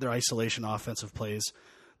their isolation offensive plays.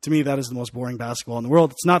 To me, that is the most boring basketball in the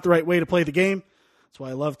world. It's not the right way to play the game. That's why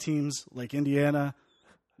I love teams like Indiana,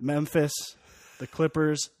 Memphis, the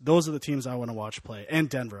Clippers. Those are the teams I want to watch play. And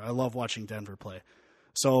Denver. I love watching Denver play.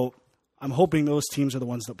 So I'm hoping those teams are the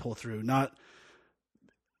ones that pull through. Not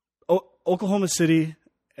Oklahoma City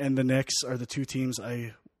and the Knicks are the two teams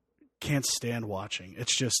I can't stand watching.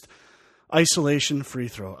 It's just isolation, free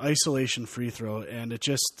throw, and it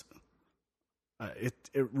just it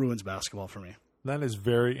ruins basketball for me. That is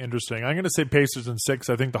very interesting. I'm going to say Pacers in 6.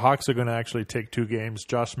 I think the Hawks are going to actually take 2 games.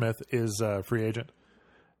 Josh Smith is a free agent,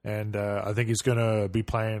 and I think he's going to be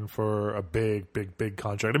playing for a big, big, big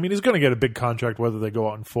contract. I mean, he's going to get a big contract whether they go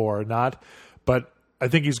out in 4 or not, but I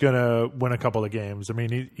think he's going to win a couple of games. I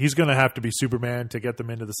mean, he's going to have to be Superman to get them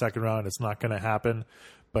into the second round. It's not going to happen,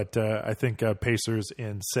 but I think Pacers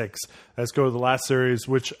in 6. Let's go to the last series,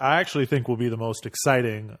 which I actually think will be the most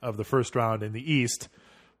exciting of the first round in the East.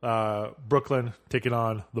 Brooklyn taking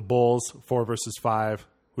on the Bulls, 4 versus 5.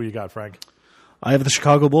 Who you got, Frank? I have the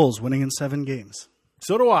Chicago Bulls winning in 7 games.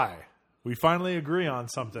 So do I. We finally agree on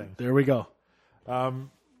something. There we go. I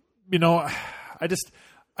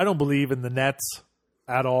don't believe in the Nets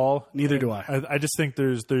at all. Neither do I. I just think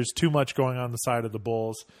there's too much going on the side of the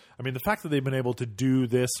Bulls. I mean, the fact that they've been able to do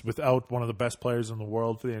this without one of the best players in the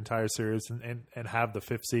world for the entire series and have the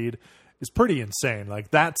 5th seed is pretty insane. Like,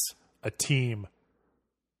 that's a team.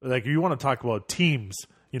 Like, you want to talk about teams,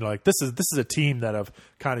 like this is a team that have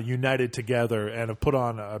kind of united together and have put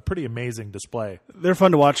on a pretty amazing display. They're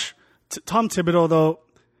fun to watch. Tom Thibodeau, though,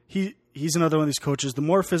 he's another one of these coaches. The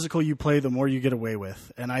more physical you play, the more you get away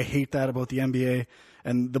with. And I hate that about the NBA.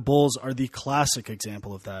 And the Bulls are the classic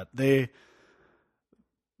example of that.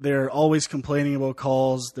 They're always complaining about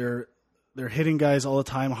calls. They're hitting guys all the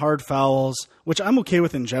time, hard fouls, which I'm okay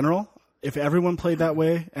with in general. If everyone played that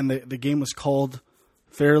way and the game was called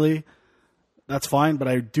fairly, that's fine. But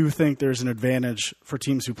I do think there's an advantage for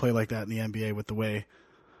teams who play like that in the NBA with the way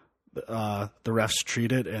the refs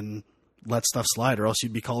treat it and let stuff slide, or else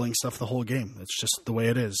you'd be calling stuff the whole game. It's just the way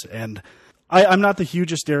it is. And I'm not the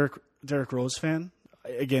hugest Derrick Rose fan.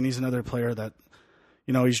 Again, he's another player that,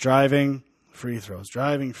 he's driving free throws.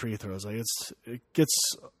 Like it gets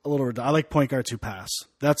a little ridiculous. I like point guards who pass.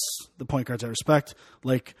 That's the point guards I respect.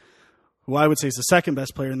 Like, who I would say is the second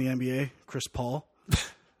best player in the NBA, Chris Paul.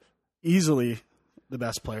 Easily the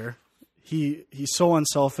best player. He's so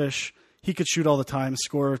unselfish. He could shoot all the time,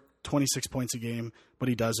 score 26 points a game, but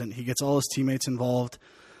he doesn't. He gets all his teammates involved,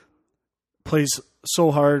 plays so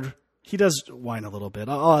hard. He does whine a little bit.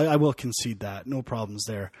 I will concede that. No problems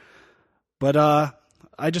there. But I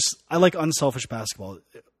like unselfish basketball.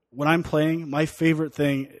 When I'm playing, my favorite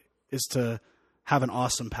thing is to have an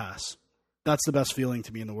awesome pass. That's the best feeling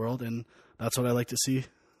to me in the world, and that's what I like to see.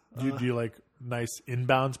 Do you like nice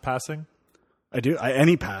inbounds passing? I do.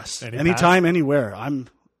 Any pass. Anytime, anywhere.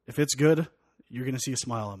 If it's good, you're going to see a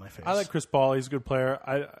smile on my face. I like Chris Paul. He's a good player.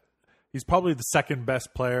 He's probably the second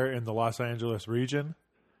best player in the Los Angeles region.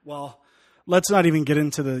 Well, let's not even get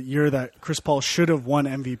into the year that Chris Paul should have won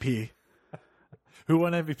MVP. Who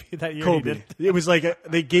won MVP that year? Kobe. It was like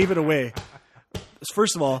they gave it away.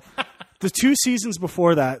 First of all, the 2 seasons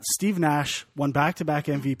before that, Steve Nash won back-to-back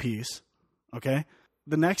MVPs. Okay?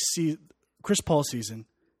 The next Chris Paul season,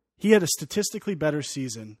 he had a statistically better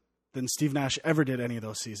season than Steve Nash ever did any of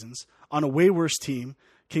those seasons, on a way worse team,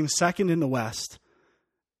 came second in the West,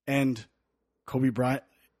 and Kobe Bryant,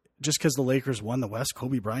 just because the Lakers won the West,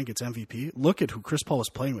 Kobe Bryant gets MVP. Look at who Chris Paul was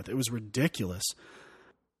playing with. It was ridiculous.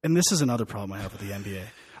 And this is another problem I have with the NBA.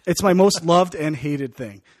 It's my most loved and hated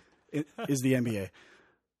thing, is the NBA.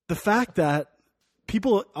 The fact that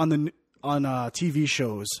people on TV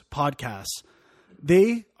shows, podcasts,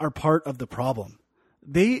 they are part of the problem.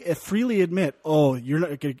 They freely admit,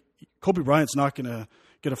 Kobe Bryant's not going to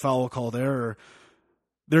get a foul call there, or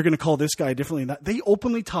they're going to call this guy differently than that. They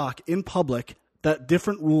openly talk in public that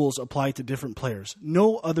different rules apply to different players.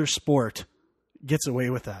 No other sport gets away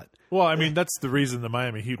with that. Well, I mean, that's the reason the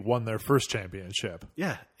Miami Heat won their first championship.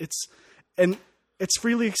 Yeah, it's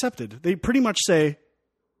freely accepted. They pretty much say,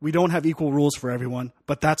 we don't have equal rules for everyone,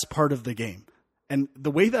 but that's part of the game. And the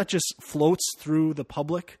way that just floats through the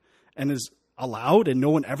public and is allowed and no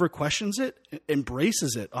one ever questions it,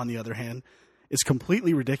 embraces it, on the other hand, is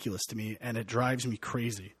completely ridiculous to me, and it drives me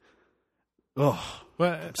crazy. Oh,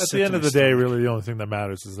 well, at the end of the day, really the only thing that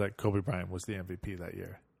matters is that Kobe Bryant was the MVP that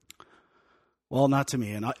year. Well, not to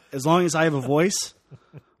me. And as long as I have a voice,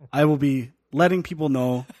 I will be letting people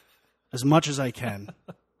know as much as I can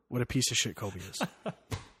what a piece of shit Kobe is.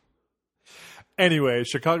 Anyway,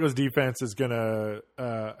 Chicago's defense is going to,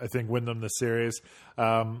 I think, win them the series.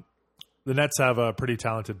 The Nets have a pretty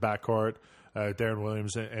talented backcourt. Darren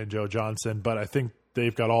Williams and Joe Johnson. But I think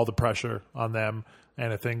they've got all the pressure on them,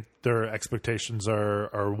 and I think their expectations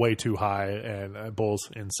are way too high, and Bulls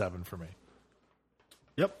in 7 for me.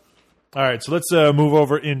 Yep. All right, so let's move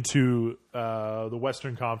over into the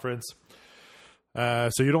Western Conference. So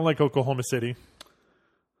you don't like Oklahoma City?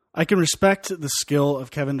 I can respect the skill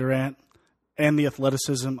of Kevin Durant and the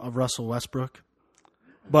athleticism of Russell Westbrook,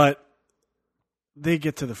 but they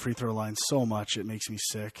get to the free throw line so much it makes me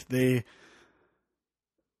sick. Is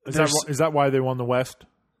that why they won the West?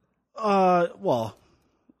 Well,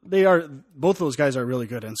 they are. Both those guys are really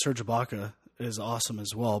good, and Serge Ibaka is awesome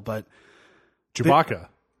as well. But Chewbacca,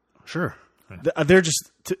 sure, they're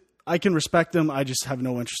just. I can respect them. I just have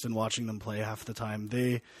no interest in watching them play half the time.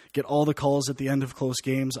 They get all the calls at the end of close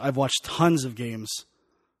games. I've watched tons of games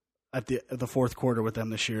at the fourth quarter with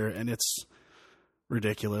them this year, and it's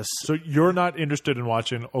ridiculous. So you're not interested in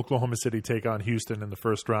watching Oklahoma City take on Houston in the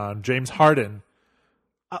first round? James Harden.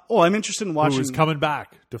 I'm interested in watching. Who is coming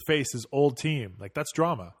back to face his old team? Like, that's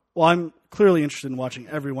drama. Well, I'm clearly interested in watching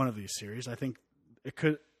every one of these series. I think it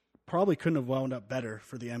couldn't have wound up better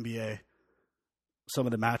for the NBA. Some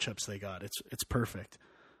of the matchups they got, it's perfect.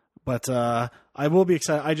 But I will be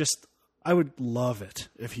excited. I would love it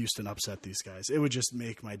if Houston upset these guys. It would just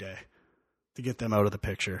make my day to get them out of the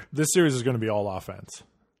picture. This series is going to be all offense.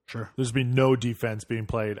 Sure. There's been no defense being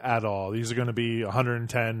played at all. These are going to be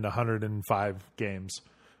 110 to 105 games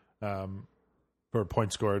for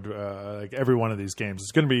points scored. Like every one of these games,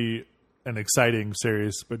 it's going to be an exciting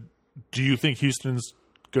series. But do you think Houston's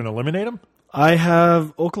going to eliminate them? I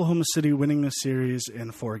have Oklahoma City winning this series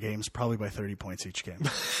in 4 games, probably by 30 points each game.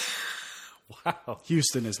 Wow.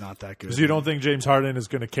 Houston is not that good. Because you don't think James Harden is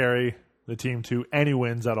going to carry the team to any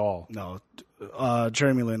wins at all? No.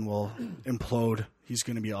 Jeremy Lin will implode. He's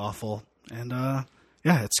going to be awful. And,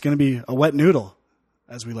 it's going to be a wet noodle,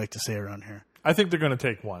 as we like to say around here. I think they're going to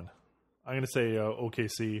take one. I'm going to say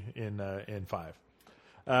OKC in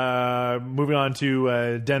 5. Moving on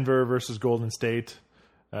to Denver versus Golden State.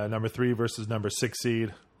 Number 3 versus number 6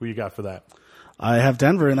 seed. Who you got for that? I have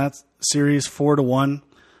Denver in that series 4-1.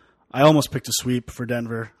 I almost picked a sweep for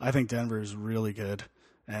Denver. I think Denver is really good,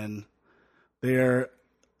 and they are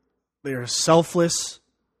a selfless,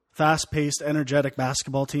 fast-paced, energetic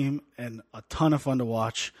basketball team, and a ton of fun to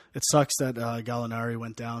watch. It sucks that Gallinari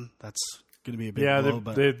went down. That's going to be a big blow.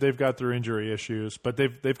 But they've got their injury issues, but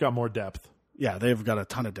they've got more depth. Yeah, they've got a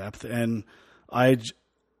ton of depth, and I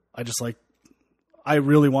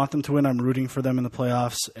really want them to win. I'm rooting for them in the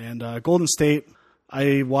playoffs. And Golden State,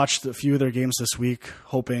 I watched a few of their games this week,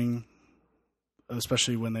 hoping,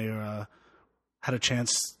 especially when they had a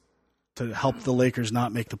chance to help the Lakers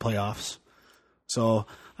not make the playoffs. So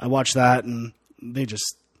I watched that, and they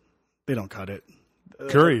don't cut it.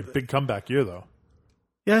 Curry, big comeback year, though.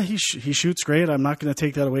 Yeah, he shoots great. I'm not going to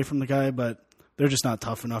take that away from the guy, but they're just not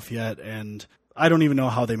tough enough yet. And I don't even know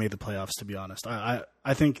how they made the playoffs, to be honest. I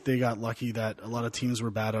think they got lucky that a lot of teams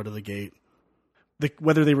were bad out of the gate.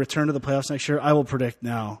 Whether they return to the playoffs next year, I will predict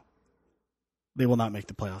now they will not make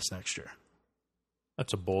the playoffs next year.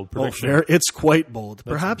 That's a bold prediction. It's quite bold. That's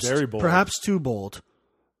perhaps very bold. Perhaps too bold.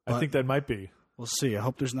 I think that might be. We'll see. I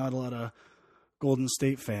hope there's not a lot of Golden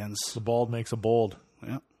State fans. The bald makes a bold.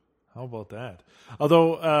 Yeah. How about that?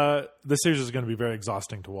 Although the series is going to be very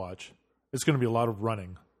exhausting to watch. It's going to be a lot of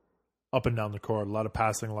running up and down the court, a lot of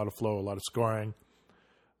passing, a lot of flow, a lot of scoring.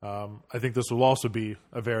 I think this will also be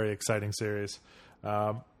a very exciting series.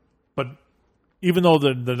 But even though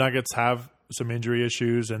the Nuggets have some injury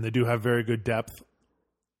issues and they do have very good depth,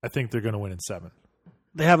 I think they're going to win in 7.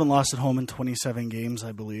 They haven't lost at home in 27 games,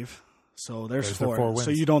 I believe. So there's 4. 4 wins. So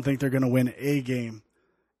you don't think they're going to win a game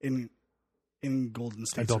in Golden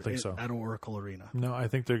State? I don't think so. At Oracle Arena. No, I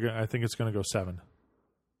think it's going to go 7.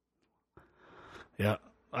 Yeah.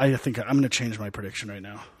 I think I'm going to change my prediction right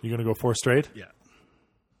now. You're going to go 4 straight? Yeah.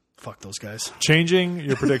 Fuck those guys. Changing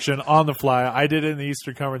your prediction on the fly. I did it in the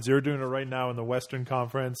Eastern Conference. You're doing it right now in the Western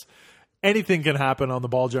Conference. Anything can happen on the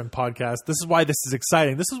Ball Junk podcast. This is why this is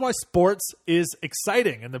exciting. This is why sports is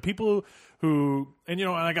exciting. And the people and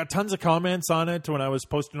I got tons of comments on it when I was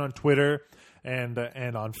posting on Twitter and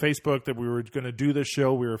on Facebook that we were going to do this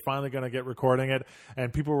show. We were finally going to get recording it.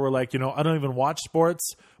 And people were like, I don't even watch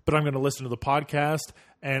sports, but I'm going to listen to the podcast.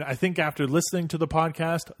 And I think after listening to the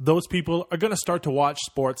podcast, those people are going to start to watch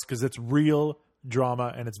sports because it's real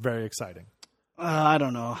drama and it's very exciting. I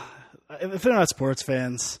don't know. If they're not sports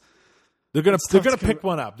fans, they're going to pick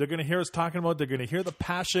one up. They're going to hear us talking about. They're going to hear the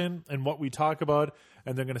passion and what we talk about,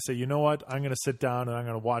 and they're going to say, "You know what? I'm going to sit down and I'm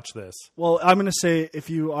going to watch this." Well, I'm going to say, if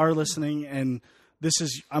you are listening, and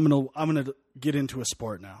I'm going to get into a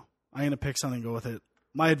sport now. I'm going to pick something and go with it.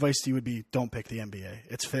 my advice to you would be don't pick the NBA.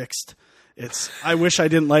 It's fixed. I wish I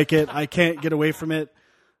didn't like it. I can't get away from it,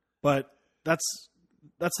 but that's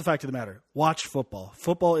the fact of the matter. Watch football.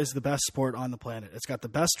 Football is the best sport on the planet. It's got the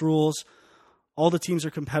best rules. All the teams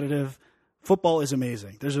are competitive. Football is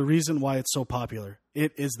amazing. There's a reason why it's so popular.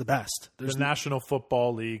 It is the best. The National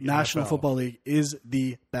Football League. National NFL. Football League is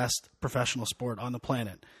the best professional sport on the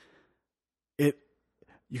planet.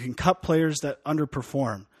 You can cut players that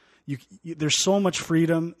underperform. There's so much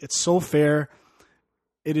freedom. It's so fair.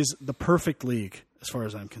 It is the perfect league as far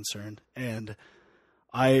as I'm concerned. And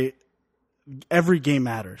every game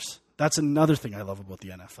matters. That's another thing I love about the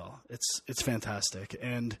NFL. It's fantastic.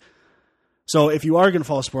 And so if you are going to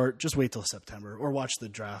follow sport, just wait till September or watch the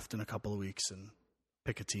draft in a couple of weeks and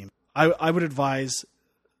pick a team. I would advise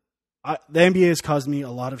the NBA has caused me a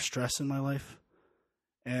lot of stress in my life,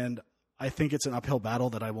 and I think it's an uphill battle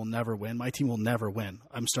that I will never win. My team will never win.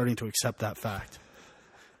 I'm starting to accept that fact.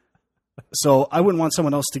 So I wouldn't want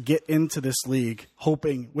someone else to get into this league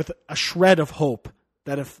hoping with a shred of hope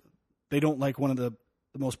that if they don't like one of the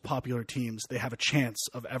most popular teams, they have a chance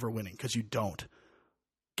of ever winning, because you don't.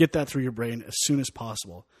 Get that through your brain as soon as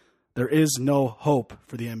possible. There is no hope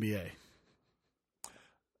for the NBA.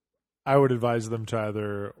 I would advise them to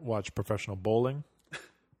either watch professional bowling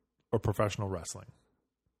or professional wrestling,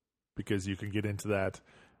 because you can get into that,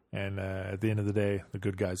 and at the end of the day, the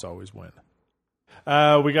good guys always win.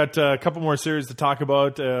 We got a couple more series to talk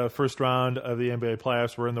about. First round of the NBA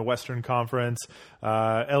playoffs. We're in the Western Conference.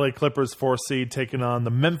 LA Clippers 4th seed taking on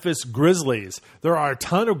the Memphis Grizzlies. There are a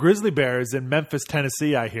ton of Grizzly Bears in Memphis,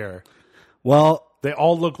 Tennessee, I hear. Well, they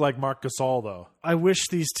all look like Marc Gasol, though. I wish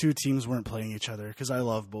these two teams weren't playing each other, because I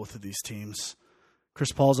love both of these teams.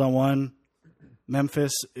 Chris Paul's on one.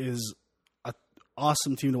 Memphis is an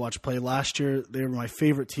awesome team to watch play. Last year, they were my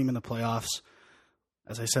favorite team in the playoffs.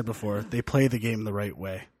 As I said before, they play the game the right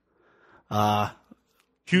way.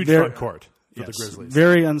 Huge front court for the Grizzlies.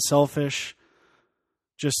 Very unselfish.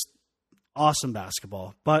 Just awesome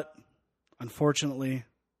basketball. But unfortunately,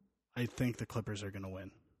 I think the Clippers are going to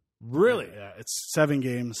win. Really? Yeah, it's 7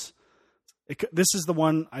 games. This is the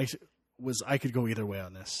one I could go either way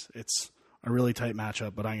on this. It's a really tight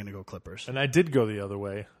matchup, but I'm going to go Clippers. And I did go the other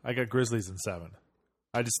way. I got Grizzlies in 7.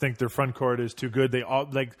 I just think their front court is too good.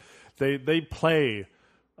 They play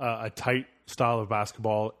a tight style of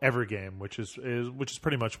basketball every game, which is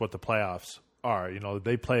pretty much what the playoffs are. You know,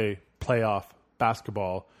 they play playoff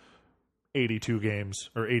basketball 82 games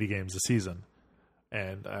or 80 games a season,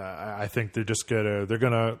 and I think they're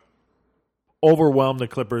gonna overwhelm the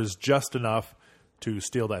Clippers just enough to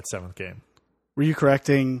steal that 7th game. Were you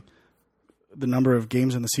correcting the number of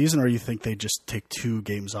games in the season, or you think they just take 2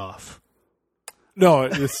 games off? No,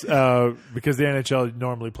 it's because the NHL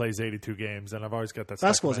normally plays 82 games, and I've always got that.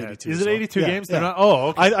 Basketball's 82. Is it 82 games? Yeah. They're not. Oh,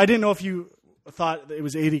 okay. I didn't know if you thought it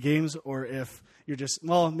was 80 games, or if you're just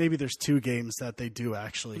maybe there's 2 games that they do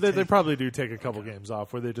actually. They probably do take a couple games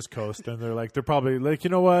off where they just coast, and they're probably like, you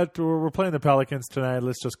know what, we're playing the Pelicans tonight.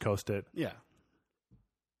 Let's just coast it. Yeah,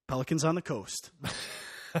 Pelicans on the coast.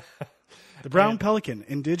 The brown pelican,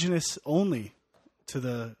 indigenous only to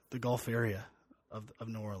the Gulf area of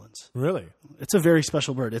New Orleans. Really? It's a very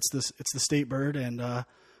special bird. It's the state bird, and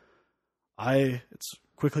it's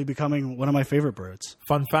quickly becoming one of my favorite birds.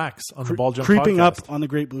 Fun facts on the Ball Jump creeping podcast. Up on the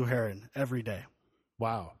great blue heron every day.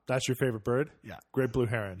 Wow, that's your favorite bird? Yeah, great blue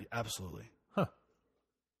heron. Absolutely. Huh.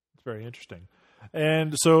 It's very interesting.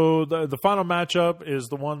 And so the final matchup is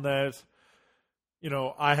the one that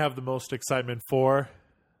I have the most excitement for.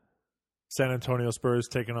 San Antonio Spurs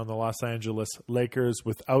taking on the Los Angeles Lakers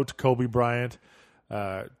without Kobe Bryant.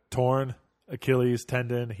 Torn Achilles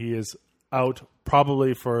tendon. He is out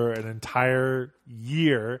probably for an entire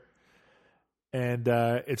year. And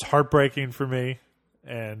it's heartbreaking for me.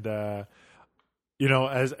 And, as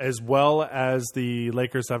well as the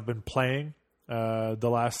Lakers have been playing the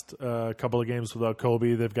last couple of games without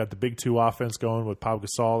Kobe, they've got the big 2 offense going with Pau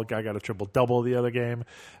Gasol. The guy got a triple-double the other game.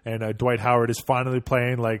 And Dwight Howard is finally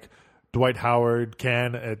playing like Dwight Howard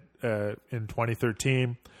can in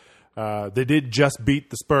 2013. They did just beat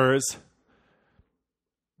the Spurs,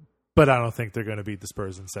 but I don't think they're going to beat the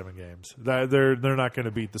Spurs in 7 games. They're not going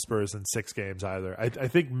to beat the Spurs in 6 games either. I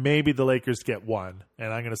think maybe the Lakers get 1,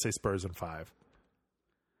 and I'm going to say Spurs in 5.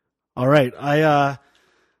 All right.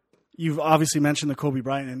 You've obviously mentioned the Kobe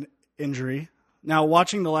Bryant injury. Now,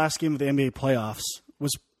 watching the last game of the NBA playoffs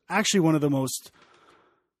was actually one of the most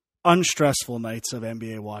unstressful nights of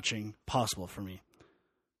NBA watching possible for me.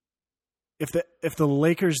 If the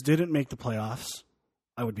Lakers didn't make the playoffs,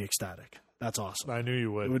 I would be ecstatic. That's awesome. I knew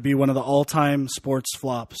you would. It would be one of the all-time sports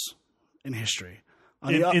flops in history.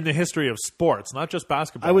 in the history of sports, not just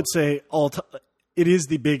basketball. I would say it is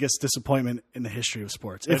the biggest disappointment in the history of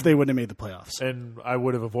sports if they wouldn't have made the playoffs. And I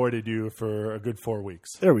would have avoided you for a good 4 weeks.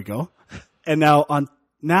 There we go. And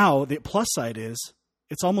now the plus side is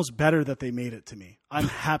it's almost better that they made it to me. I'm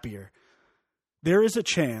happier. There is a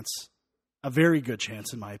chance, a very good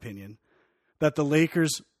chance in my opinion, that the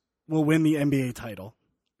Lakers will win the NBA title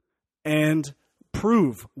and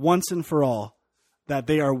prove once and for all that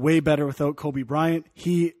they are way better without Kobe Bryant.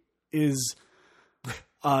 He is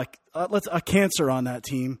a cancer on that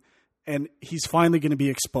team, and he's finally going to be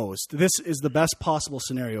exposed. This is the best possible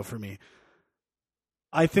scenario for me.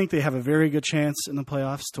 I think they have a very good chance in the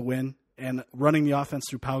playoffs to win, and running the offense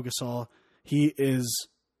through Pau Gasol, he is,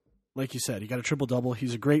 like you said, he got a triple-double.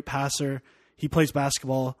 He's a great passer. He plays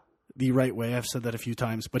basketball the right way. I've said that a few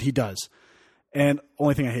times, but he does. And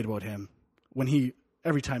only thing I hate about him,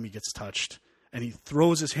 every time he gets touched and he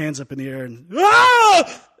throws his hands up in the air and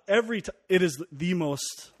it is the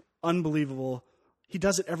most unbelievable. He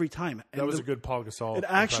does it every time. That was a good Pau Gasol. It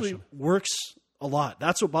actually works a lot.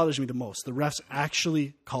 That's what bothers me the most. The refs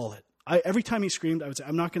actually call it. Every time he screamed, I would say,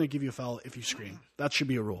 I'm not going to give you a foul if you scream. That should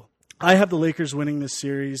be a rule. I have the Lakers winning this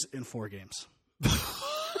series in 4 games.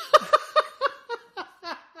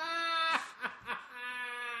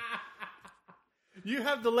 You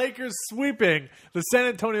have the Lakers sweeping the San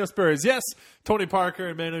Antonio Spurs. Yes, Tony Parker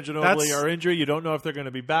and Manu Ginobili are injured. You don't know if they're going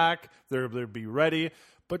to be back. They'll be ready.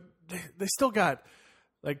 But they still got,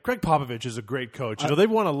 like, Greg Popovich is a great coach. They've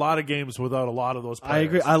won a lot of games without a lot of those players. I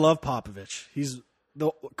agree. I love Popovich. He's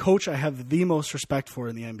the coach I have the most respect for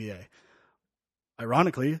in the NBA.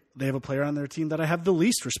 Ironically, they have a player on their team that I have the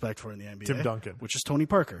least respect for in the NBA. Tim Duncan. Which is Tony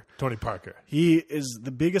Parker. Tony Parker. He is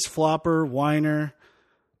the biggest flopper, whiner,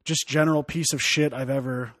 just general piece of shit I've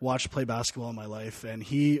ever watched play basketball in my life. And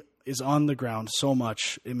he is on the ground so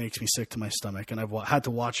much, it makes me sick to my stomach. And I've had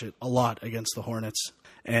to watch it a lot against the Hornets.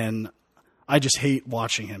 And I just hate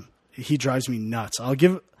watching him. He drives me nuts.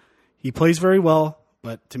 He plays very well,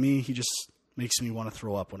 but to me, he just makes me want to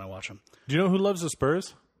throw up when I watch him. Do you know who loves the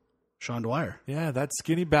Spurs? Sean Dwyer. Yeah, that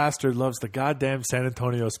skinny bastard loves the goddamn San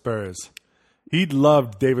Antonio Spurs. He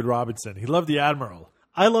loved David Robinson. He loved the Admiral.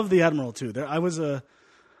 I love the Admiral, too. I was a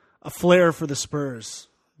flair for the Spurs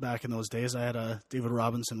back in those days. I had a David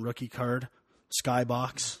Robinson rookie card,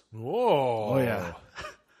 Skybox. Whoa. Oh, yeah.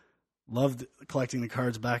 Loved collecting the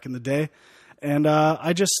cards back in the day. And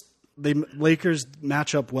the Lakers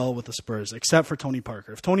match up well with the Spurs, except for Tony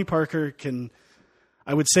Parker. If Tony Parker can,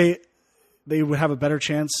 I would say they would have a better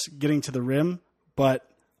chance getting to the rim, but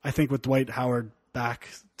I think with Dwight Howard back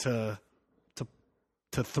to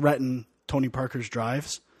threaten Tony Parker's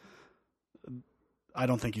drives, I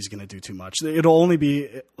don't think he's going to do too much. It'll only be,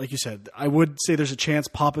 like you said, I would say there's a chance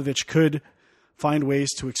Popovich could find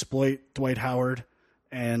ways to exploit Dwight Howard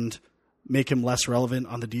and make him less relevant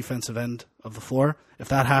on the defensive end of the floor. If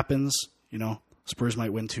that happens, Spurs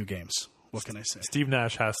might win 2 games. What can I say? Steve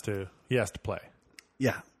Nash has to play.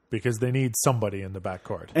 Yeah. Because they need somebody in the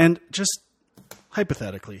backcourt. And just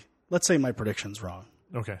hypothetically, let's say my prediction's wrong.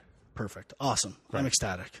 Okay. Perfect. Awesome. Right. I'm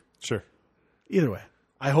ecstatic. Sure. Either way.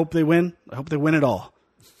 I hope they win. I hope they win it all.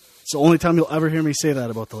 It's the only time you'll ever hear me say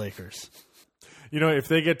that about the Lakers. If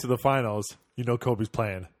they get to the finals, Kobe's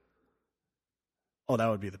playing. Oh, that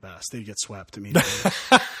would be the best. They'd get swept immediately.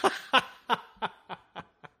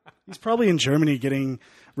 He's probably in Germany getting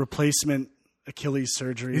replacement Achilles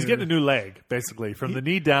surgery. He's getting a new leg, basically. From the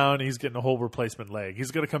knee down, he's getting a whole replacement leg.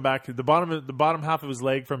 He's going to come back. The bottom half of his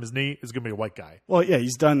leg from his knee is going to be a white guy. Well, yeah,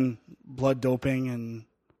 he's done blood doping in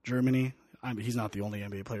Germany. He's not the only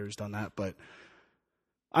NBA player who's done that, but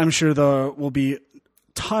I'm sure there will be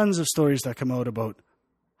tons of stories that come out about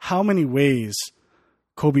how many ways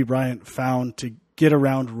Kobe Bryant found to get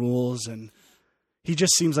around rules, and he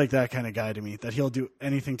just seems like that kind of guy to me, that he'll do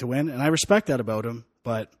anything to win, and I respect that about him,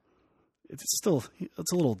 but it's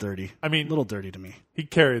a little dirty. I mean, a little dirty to me. He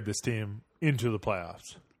carried this team into the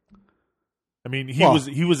playoffs. I mean, he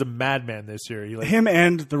was a madman this year. Him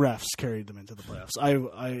and the refs carried them into the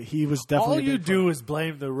playoffs. He was definitely. All you do is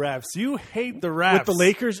blame the refs. You hate the refs. With the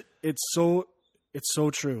Lakers, it's so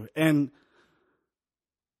true. And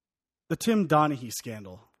the Tim Donaghy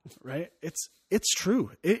scandal, right? It's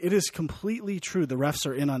true. It is completely true. The refs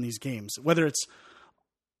are in on these games, whether it's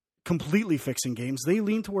completely fixing games. They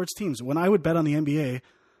lean towards teams. When I would bet on the NBA,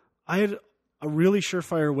 I had a really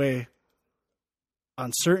surefire way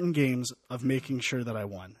on certain games of making sure that I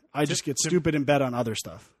won. I just get stupid and bet on other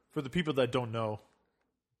stuff. For the people that don't know,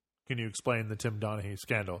 can you explain the Tim Donaghy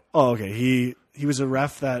scandal? Oh, okay. He was a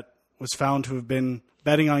ref that was found to have been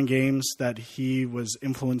betting on games that he was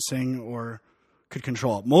influencing or could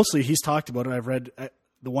control it. Mostly, he's talked about it. I've read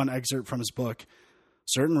the one excerpt from his book.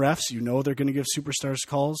 Certain refs, they're going to give superstars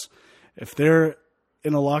calls. If they're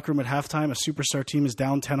in a locker room at halftime, a superstar team is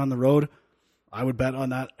down 10 on the road, I would bet on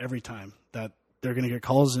that every time that they're going to get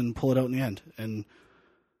calls and pull it out in the end. And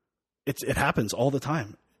it happens all the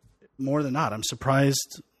time. More than not, I'm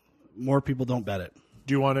surprised more people don't bet it.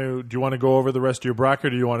 Do you want to go over the rest of your bracket, or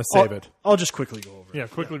do you want to save it? I'll just quickly go over. Yeah,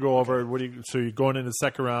 quickly go over. So you're going into the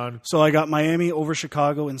second round. So I got Miami over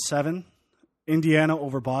Chicago in 7, Indiana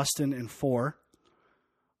over Boston in 4,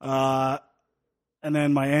 and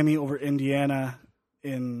then Miami over Indiana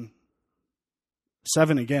in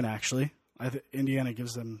 7 again. Actually, Indiana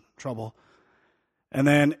gives them trouble, and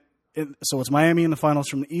then so it's Miami in the finals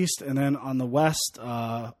from the East, and then on the West,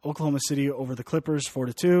 Oklahoma City over the Clippers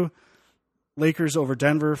 4-2. Lakers over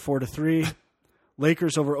Denver 4-3,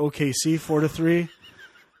 Lakers over OKC 4-3,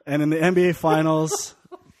 and in the NBA Finals,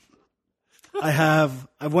 I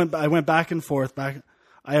went back and forth. I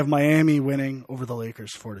have Miami winning over the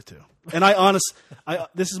Lakers 4-2, and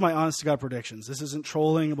this is my honest to God predictions. This isn't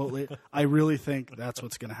trolling about. I really think that's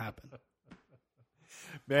what's going to happen.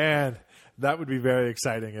 Man, that would be very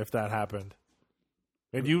exciting if that happened,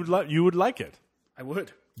 and you would like it. I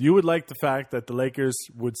would. You would like the fact that the Lakers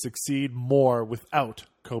would succeed more without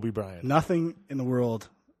Kobe Bryant. Nothing in the world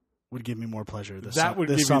would give me more pleasure this summer. That would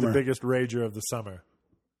give you the biggest rager of the summer.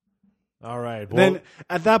 All right. Well, then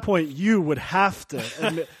at that point, you would have to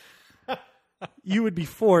admit, you would be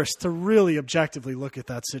forced to really objectively look at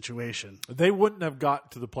that situation. They wouldn't have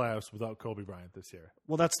got to the playoffs without Kobe Bryant this year.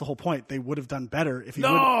 Well, that's the whole point. They would have done better if he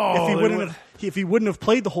wouldn't have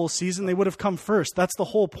played the whole season. They would have come first. That's the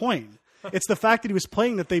whole point. It's the fact that he was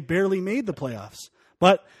playing that they barely made the playoffs.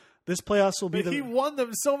 But this playoffs will be he won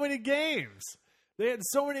them so many games. They had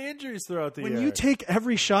so many injuries throughout the year. When you take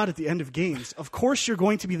every shot at the end of games, of course you're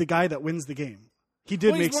going to be the guy that wins the game. He's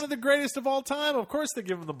one of the greatest of all time. Of course they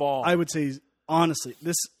give him the ball. I would say, honestly,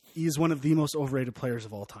 he's one of the most overrated players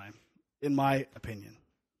of all time, in my opinion.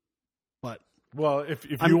 But if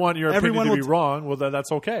you want your opinion to be wrong, well, then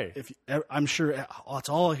that's okay. I'm sure that's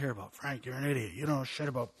all I hear about. Frank, you're an idiot. You don't know shit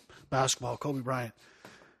about basketball, Kobe Bryant.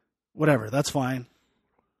 Whatever, that's fine.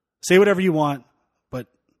 Say whatever you want, but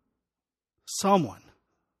someone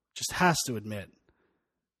just has to admit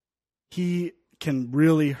he can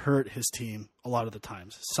really hurt his team a lot of the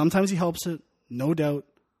times. Sometimes he helps it, no doubt,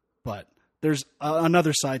 but there's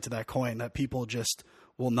another side to that coin that people just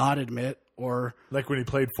will not admit. Or like when he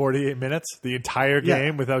played 48 minutes the entire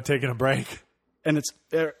game without taking a break. And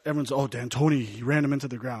everyone's, D'Antoni, he ran him into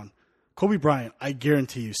the ground. Kobe Bryant, I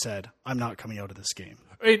guarantee you said, I'm not coming out of this game.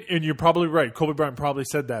 And you're probably right. Kobe Bryant probably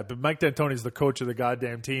said that. But Mike D'Antoni's the coach of the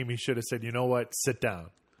goddamn team. He should have said, you know what, sit down.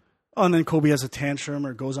 Oh, and then Kobe has a tantrum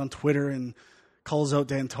or goes on Twitter and calls out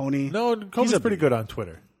D'Antoni. No, Kobe's pretty good on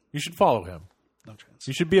Twitter. You should follow him. No chance.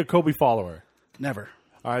 You should be a Kobe follower. Never.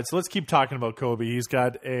 All right, so let's keep talking about Kobe. He's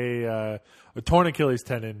got a torn Achilles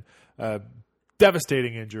tendon,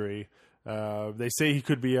 devastating injury. They say he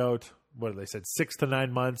could be out, what they said, 6 to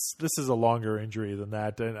 9 months. This is a longer injury than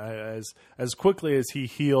that. And as quickly as he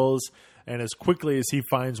heals and as quickly as he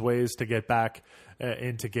finds ways to get back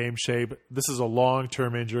into game shape, this is a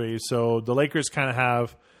long-term injury. So the Lakers kind of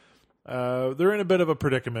have they're in a bit of a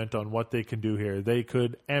predicament on what they can do here. They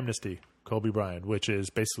could amnesty Kobe Bryant, which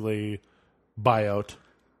is basically buyout.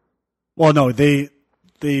 Well, no, they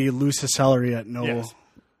lose his salary at no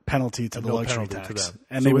penalty to the luxury tax.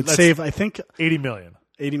 And so they would save, I think, $80 million.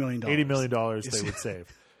 $80 million. $80 million they would save.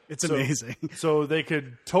 It's amazing. So they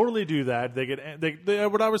could totally do that. They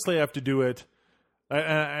would obviously have to do it,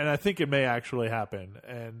 and I think it may actually happen.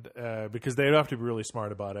 And because they'd have to be really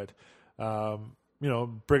smart about it.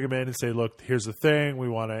 Bring him in and say, look, here's the thing. We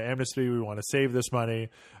want to amnesty. We want to save this money.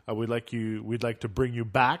 We'd like to bring you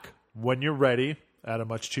back when you're ready at a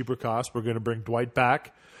much cheaper cost. We're going to bring Dwight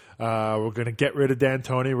back. We're going to get rid of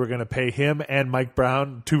D'Antoni. We're going to pay him and Mike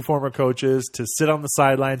Brown, 2 former coaches, to sit on the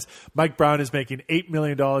sidelines. Mike Brown is making $8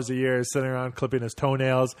 million a year sitting around clipping his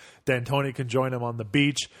toenails. D'Antoni can join him on the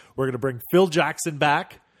beach. We're going to bring Phil Jackson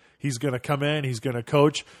back. He's going to come in. He's going to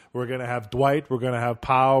coach. We're going to have Dwight. We're going to have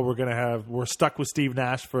Powell. We're stuck with Steve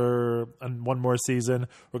Nash for one more season.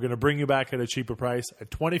 We're going to bring you back at a cheaper price.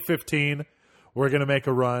 At 2015, we're going to make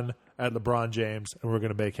a run at LeBron James, and we're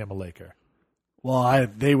going to make him a Laker. Well,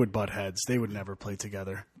 they would butt heads. They would never play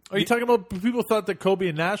together. Are you talking about people thought that Kobe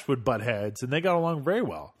and Nash would butt heads, and they got along very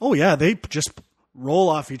well? Oh yeah, they just roll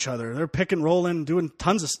off each other. They're pick and rolling, doing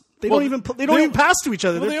tons of. They don't even pass to each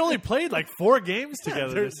other. Well, they only played like 4 games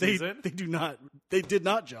together this season. They did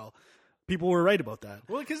not gel. People were right about that.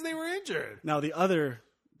 Well, because they were injured. Now the other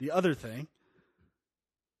thing,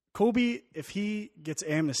 Kobe, if he gets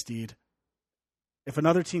amnestied, if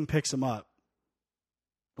another team picks him up,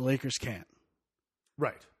 the Lakers can't.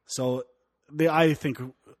 Right. So I think,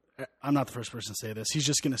 I'm not the first person to say this, he's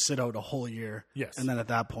just going to sit out a whole year. Yes. And then at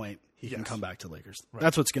that point, he can come back to the Lakers. Right.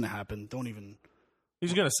 That's what's going to happen.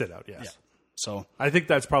 He's going to sit out, yes. Yeah. So I think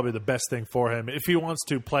that's probably the best thing for him. If he wants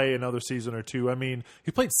to play another season or two, I mean,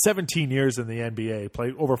 he played 17 years in the NBA,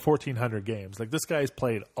 played over 1,400 games. Like, this guy's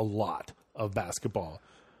played a lot of basketball.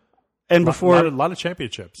 And before a lot of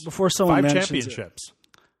championships. Before someone 5 mentions championships. It,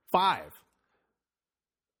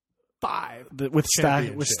 5 with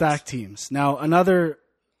stacked teams. Now,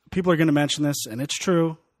 people are going to mention this, and it's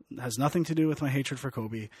true. It has nothing to do with my hatred for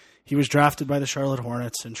Kobe. He was drafted by the Charlotte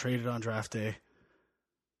Hornets and traded on draft day.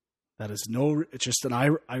 It's just an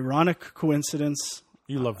ironic coincidence.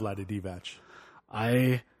 You love Vlade Divac.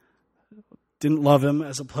 I didn't love him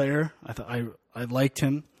as a player. I liked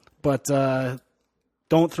him, but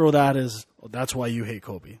don't throw that as that's why you hate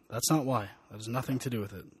Kobe. That's not why. That has nothing to do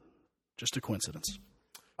with it. Just a coincidence.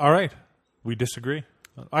 All right, we disagree.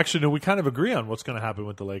 Actually, no, we kind of agree on what's going to happen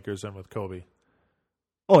with the Lakers and with Kobe.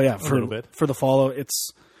 Oh yeah, a little bit for the follow.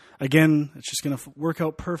 It's just going to work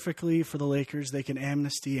out perfectly for the Lakers. They can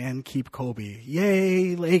amnesty and keep Kobe.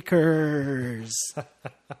 Yay, Lakers!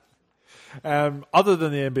 Other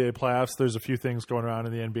than the NBA playoffs, there's a few things going around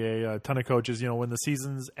in the NBA. A ton of coaches, when the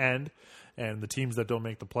seasons end and the teams that don't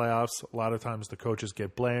make the playoffs, a lot of times the coaches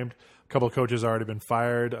get blamed. A couple of coaches have already been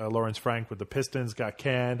fired. Lawrence Frank with the Pistons got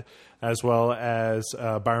canned, as well as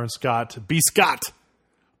Byron Scott. B. Scott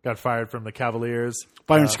got fired from the Cavaliers.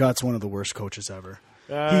 Byron Scott's one of the worst coaches ever.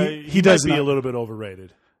 He does be a little bit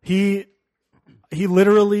overrated. He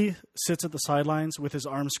literally sits at the sidelines with his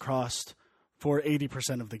arms crossed for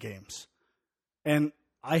 80% of the games. And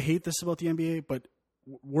I hate this about the NBA, but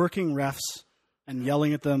working refs and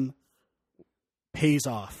yelling at them pays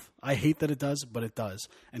off. I hate that it does, but it does.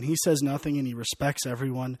 And he says nothing, and he respects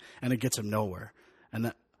everyone, and it gets him nowhere.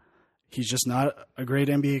 And he's just not a great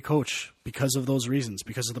NBA coach because of those reasons,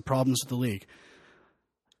 because of the problems with the league.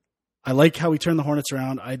 I like how he turned the Hornets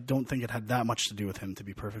around. I don't think it had that much to do with him, to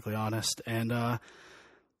be perfectly honest. And they're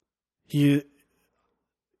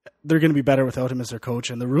going to be better without him as their coach.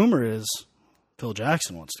 And the rumor is Phil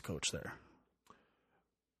Jackson wants to coach there.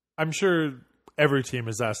 I'm sure every team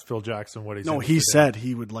has asked Phil Jackson what he's No, he said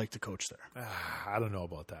he would like to coach there. I don't know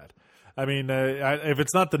about that. I mean, if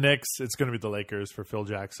it's not the Knicks, it's going to be the Lakers for Phil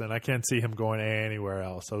Jackson. I can't see him going anywhere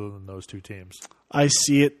else other than those two teams. I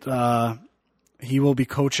see it. He will be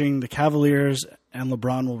coaching the Cavaliers, and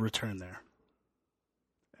LeBron will return there.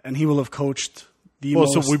 And he will have coached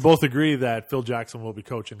so we both agree that Phil Jackson will be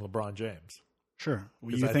coaching LeBron James. Sure.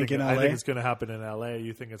 You think in LA? I think it's going to happen in LA.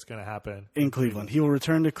 You think it's going to happen in Cleveland. He will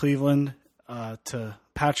return to Cleveland to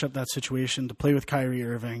patch up that situation, to play with Kyrie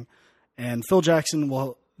Irving. And Phil Jackson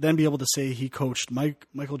will then be able to say he coached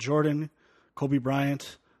Michael Jordan, Kobe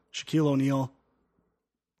Bryant, Shaquille O'Neal,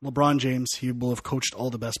 LeBron James. He will have coached all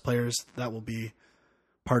the best players. That will be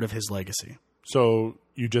part of his legacy. So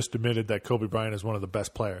you just admitted that Kobe Bryant is one of the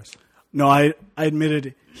best players. No, I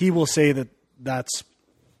admitted he will say that's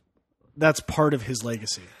part of his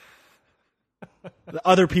legacy.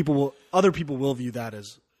 Other people will view that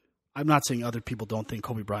as. I'm not saying other people don't think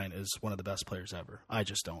Kobe Bryant is one of the best players ever. I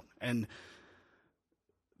just don't. And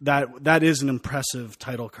that is an impressive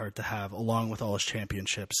title card to have, along with all his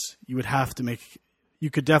championships. You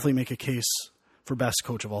could definitely make a case for best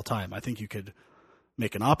coach of all time. I think you could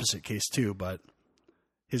make an opposite case too, but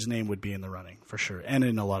his name would be in the running for sure, and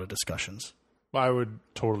in a lot of discussions. I would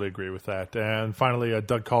totally agree with that. And finally,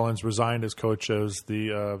 Doug Collins resigned as coach of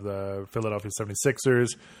the Philadelphia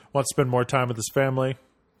 76ers. Wants to spend more time with his family.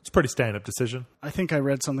 It's a pretty stand-up decision. I think I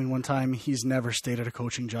read something one time. He's never stayed at a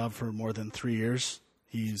coaching job for more than 3 years.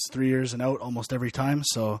 He's 3 years and out almost every time,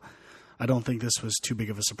 so I don't think this was too big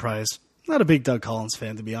of a surprise. Not a big Doug Collins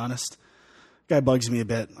fan, to be honest. Guy bugs me a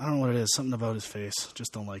bit. I don't know what it is. Something about his face.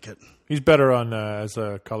 Just don't like it. He's better on as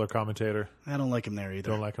a color commentator. I don't like him there either.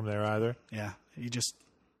 Don't like him there either? Yeah. He just...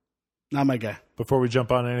 Not my guy. Before we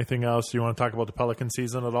jump on anything else, do you want to talk about the Pelican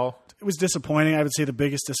season at all? It was disappointing. I would say the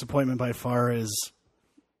biggest disappointment by far is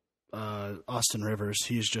Austin Rivers.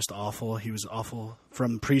 He's just awful. He was awful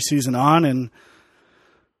from preseason on, and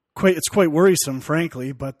it's quite worrisome,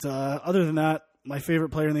 frankly. But other than that, my favorite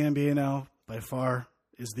player in the NBA now, by far,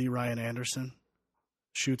 is the Ryan Anderson.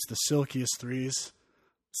 Shoots the silkiest threes.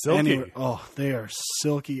 Silky? They are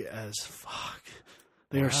silky as fuck.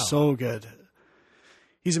 They are so good.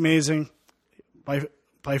 He's amazing.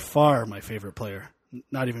 By far my favorite player.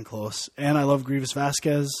 Not even close. And I love Grievous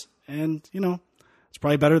Vasquez. And, it's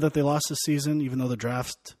probably better that they lost this season, even though the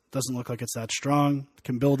draft doesn't look like it's that strong.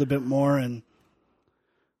 Can build a bit more, and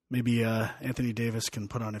maybe Anthony Davis can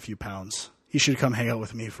put on a few pounds. He should come hang out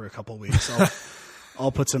with me for a couple weeks.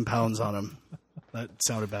 I'll put some pounds on him. That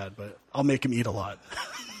sounded bad, but I'll make him eat a lot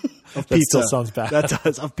of pizza. That still sounds bad. That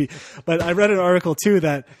does. But I read an article too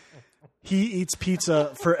that he eats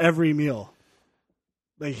pizza for every meal.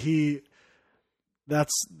 Like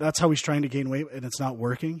that's how he's trying to gain weight, and it's not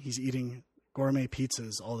working. He's eating gourmet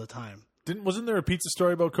pizzas all the time. Wasn't there a pizza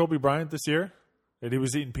story about Kobe Bryant this year? That he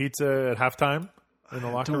was eating pizza at halftime in the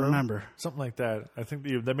locker room? I don't remember. Something like that. I think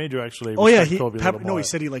that made you actually Oh, yeah. Kobe a little more. No, he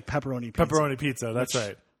said he liked pepperoni pizza. Pepperoni pizza, that's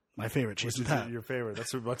right. My favorite. Cheese and Pat. Your favorite.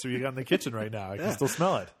 That's what you got in the kitchen right now. I can still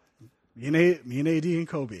smell it. Me and AD and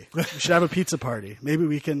Kobe. We should have a pizza party. Maybe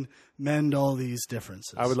we can mend all these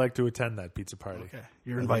differences. I would like to attend that pizza party. Okay.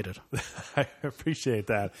 You're invited. I appreciate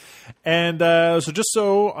that. And so just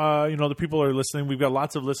so the people are listening, we've got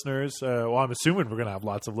lots of listeners. Well, I'm assuming we're going to have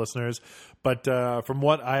lots of listeners. But from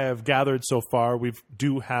what I have gathered so far, we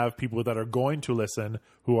do have people that are going to listen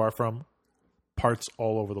who are from parts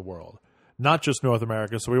all over the world, not just North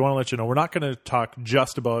America. So we want to let you know we're not going to talk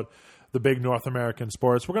just about the big North American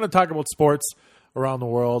sports. We're going to talk about sports around the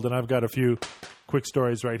world, and I've got a few quick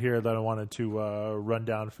stories right here that I wanted to run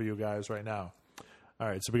down for you guys right now. All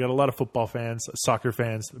right, so we got a lot of football fans, soccer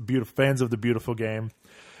fans, beautiful fans of the beautiful game.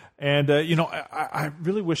 And, I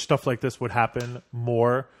really wish stuff like this would happen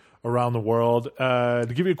more around the world.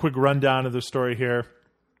 To give you a quick rundown of the story here,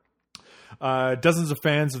 dozens of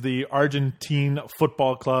fans of the Argentine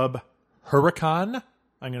football club Huracan,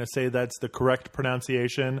 I'm going to say that's the correct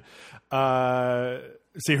pronunciation.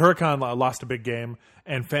 Huracan lost a big game,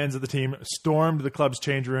 and fans of the team stormed the club's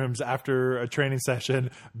change rooms after a training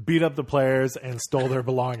session, beat up the players, and stole their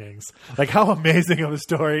belongings. Like, how amazing of a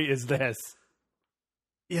story is this?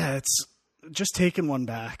 Yeah, it's just taking one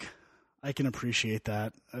back. I can appreciate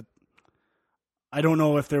that. I don't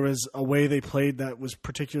know if there was a way they played that was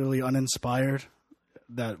particularly uninspired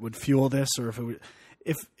that would fuel this, or if it would...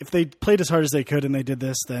 If they played as hard as they could and they did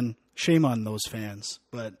this, then shame on those fans.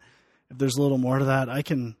 But if there's a little more to that, I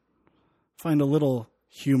can find a little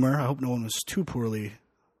humor. I hope no one was too poorly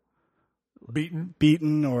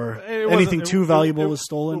beaten or anything too valuable was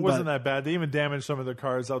stolen. It wasn't that bad. They even damaged some of their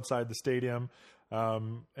cars outside the stadium.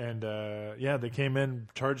 They came in,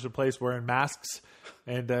 charged the place wearing masks.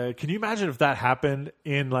 And can you imagine if that happened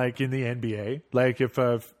in the NBA? Like if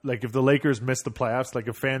the Lakers missed the playoffs, like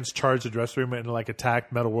if fans charged the dressing room and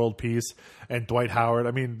attacked Metta World Peace and Dwight Howard.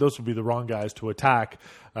 I mean, those would be the wrong guys to attack.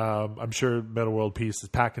 I'm sure Metta World Peace is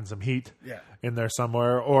packing some heat in there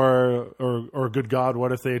somewhere. Or good God,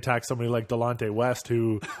 what if they attack somebody like Delonte West,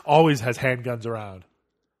 who always has handguns around?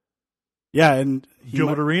 Yeah, and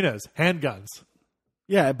Gilbert Arenas, handguns.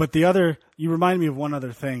 Yeah, but you remind me of one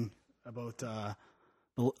other thing about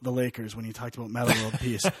the Lakers when you talked about Metta World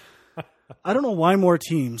Peace. I don't know why more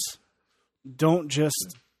teams don't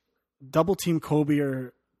just double team Kobe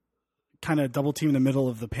or kind of double team in the middle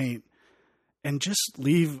of the paint and just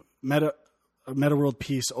leave Metta World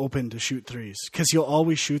Peace open to shoot threes, because he'll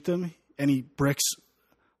always shoot them and he bricks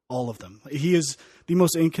all of them. He is the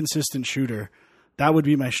most inconsistent shooter. That would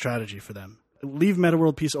be my strategy for them. Leave Metta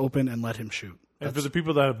World Peace open and let him shoot. And for the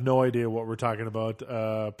people that have no idea what we're talking about,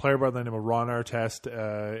 a player by the name of Ron Artest,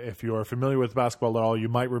 if you're familiar with basketball at all, you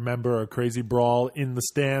might remember a crazy brawl in the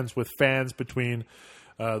stands with fans between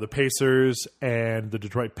the Pacers and the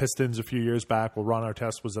Detroit Pistons a few years back. Well, Ron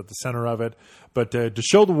Artest was at the center of it. But to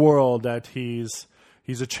show the world that he's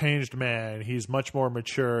a changed man, he's much more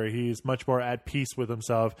mature, he's much more at peace with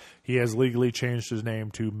himself, he has legally changed his name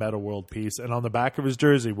to Metta World Peace. And on the back of his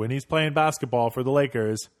jersey, when he's playing basketball for the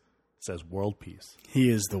Lakers, says World Peace. He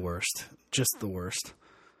is the worst. Just the worst.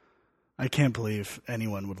 I can't believe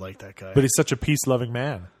anyone would like that guy. But he's such a peace-loving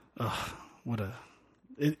man. Ugh,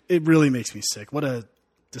 it really makes me sick. What a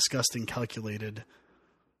disgusting, calculated,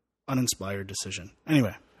 uninspired decision.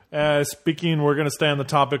 Anyway. We're going to stay on the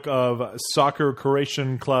topic of soccer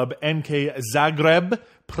Croatian club NK Zagreb.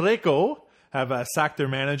 Preko have sacked their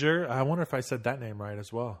manager. I wonder if I said that name right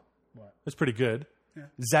as well. What? That's pretty good. Yeah.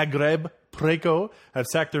 Zagreb Preko have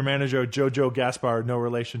sacked their manager, Jojo Gaspar, no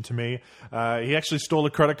relation to me. He actually stole a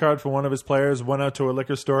credit card for one of his players, went out to a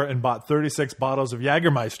liquor store, and bought 36 bottles of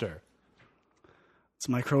Jägermeister. It's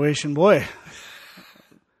my Croatian boy.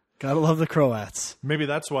 Gotta love the Croats. Maybe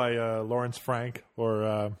that's why Lawrence Frank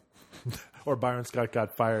or Byron Scott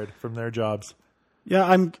got fired from their jobs. Yeah,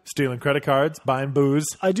 I'm stealing credit cards, buying booze.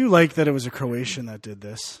 I do like that it was a Croatian that did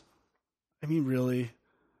this. I mean, really.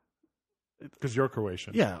 Because you're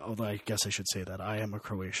Croatian. Yeah, although I guess I should say that. I am a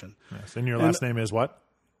Croatian. Yes, and your last name is what?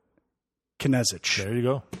 Knesic. There you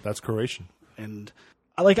go. That's Croatian. And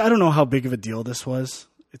I don't know how big of a deal this was.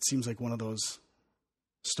 It seems like one of those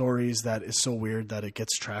stories that is so weird that it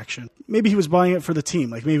gets traction. Maybe he was buying it for the team.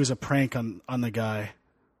 Like maybe it was a prank on the guy.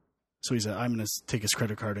 So he said, I'm going to take his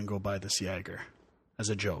credit card and go buy this Jaeger as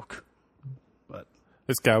a joke. But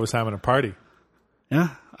This guy was having a party.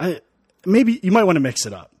 yeah, maybe you might want to mix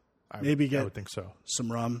it up. Maybe I get would think so.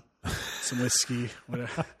 some rum, some whiskey,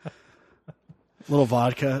 whatever. A little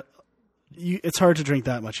vodka. It's hard to drink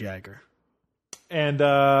that much Jaeger. And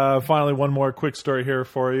finally, one more quick story here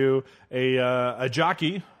for you. A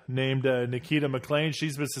jockey named Nikita McLean,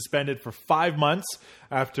 she's been suspended for 5 months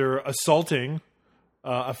after assaulting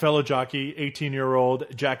a fellow jockey,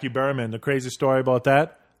 18-year-old Jackie Berriman. The crazy story about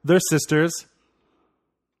that, they're sisters,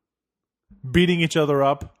 beating each other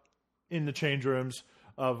up in the change rooms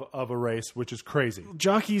of a race, which is crazy.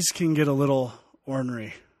 Jockeys can get a little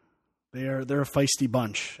ornery. They're a feisty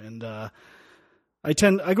bunch, and I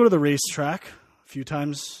go to the racetrack a few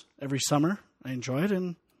times every summer. I enjoy it,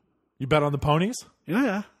 and You bet on the ponies?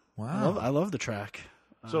 yeah. Wow. I love the track.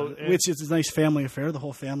 So It's a nice family affair. The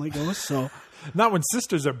whole family goes. So not when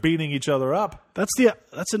sisters are beating each other up.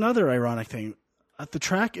 that's another ironic thing. At the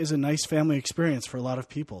track is a nice family experience for a lot of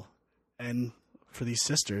people, and for these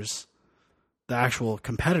sisters, the actual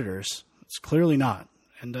competitors, it's clearly not.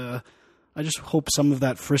 And I just hope some of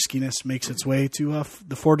that friskiness makes its way to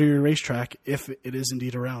the Fort Erie racetrack if it is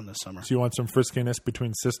indeed around this summer. So you want some friskiness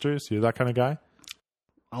between sisters? You that kind of guy?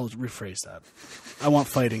 I'll rephrase that. I want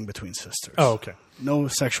fighting between sisters. Oh, okay. No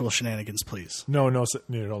sexual shenanigans, please. No,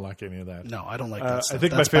 you don't like any of that. No, I don't like that stuff. I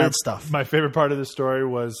think That's bad stuff. my favorite part of the story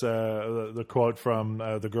was the quote from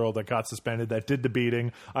the girl that got suspended that did the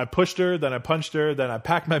beating. I pushed her, then I punched her, then I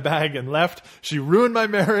packed my bag and left. She ruined my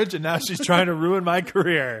marriage, and now she's trying to ruin my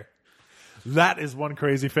career. That is one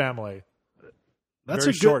crazy family. That's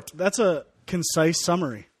Very short. That's a concise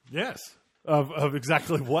summary. Yes. Of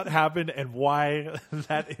exactly what happened and why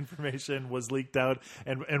that information was leaked out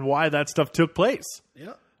and why that stuff took place.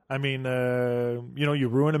 Yeah. I mean, you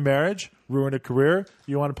ruin a marriage, ruin a career,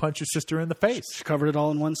 you want to punch your sister in the face. She covered it all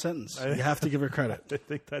in one sentence. You have to give her credit. I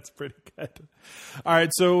think that's pretty good. All right,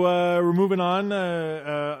 so we're moving on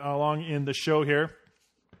along in the show here.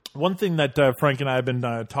 One thing that Frank and I have been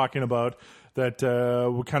talking about that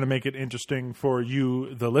will kind of make it interesting for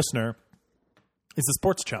you, the listener, is the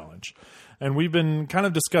sports challenge. And we've been kind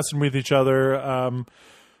of discussing with each other.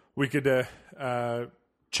 We could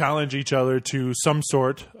challenge each other to some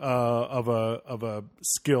sort of a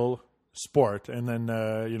skill sport, and then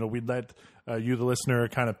we'd let you, the listener,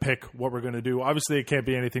 kind of pick what we're going to do. Obviously, it can't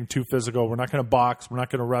be anything too physical. We're not going to box. We're not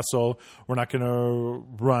going to wrestle. We're not going to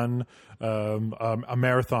run a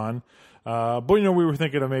marathon. But we were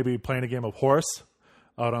thinking of maybe playing a game of horse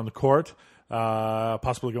out on the court.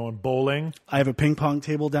 Possibly going bowling. I have a ping pong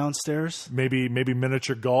table downstairs. Maybe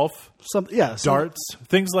miniature golf. Darts.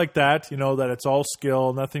 Things like that. That it's all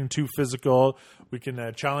skill, nothing too physical. We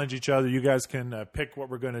can challenge each other. You guys can pick what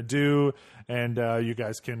we're going to do, and you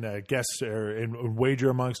guys can guess and wager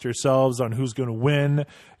amongst yourselves on who's going to win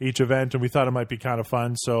each event. And we thought it might be kind of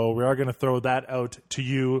fun, so we are going to throw that out to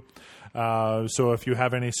you. So if you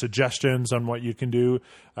have any suggestions on what you can do,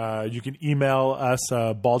 you can email us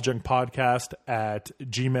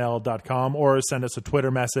balljunkpodcast@gmail.com or send us a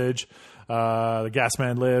Twitter message, the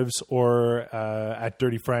Gasman Lives, or at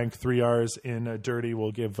Dirty Frank, 3 R's in Dirty.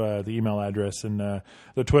 We'll give the email address and the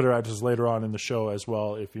Twitter address later on in the show as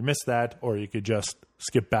well if you missed that, or you could just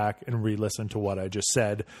skip back and re-listen to what I just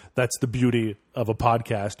said. That's the beauty of a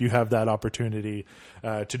podcast. You have that opportunity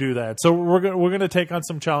to do that. So we're going to take on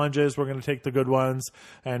some challenges. We're going to take the good ones,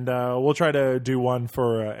 and we'll try to do one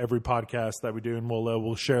for every podcast that we do, and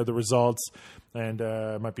we'll share the results, and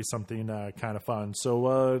it might be something kind of fun.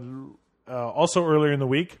 So also earlier in the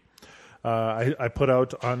week, I put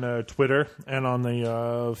out on Twitter and on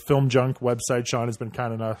the Film Junk website. Sean has been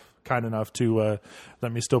kind enough to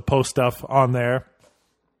let me still post stuff on there.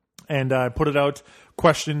 And I put it out,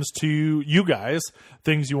 questions to you guys,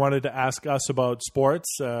 things you wanted to ask us about sports,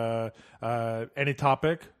 any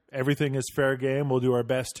topic. Everything is fair game. We'll do our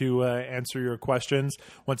best to answer your questions.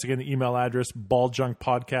 Once again, the email address,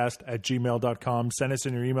 balljunkpodcast@gmail.com. Send us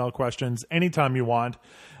in your email questions anytime you want.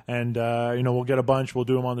 And, we'll get a bunch. We'll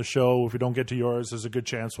do them on the show. If we don't get to yours, there's a good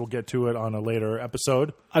chance we'll get to it on a later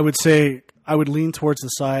episode. I would say I would lean towards the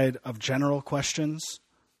side of general questions.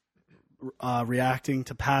 Reacting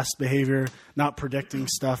to past behavior, not predicting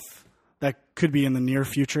stuff that could be in the near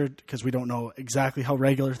future because we don't know exactly how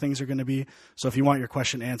regular things are going to be. So if you want your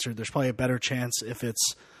question answered, there's probably a better chance if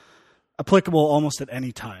it's applicable almost at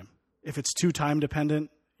any time. If it's too time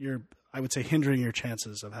dependent, I would say hindering your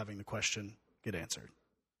chances of having the question get answered.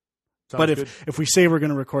 But good. if we say we're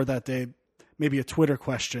going to record that day, maybe a Twitter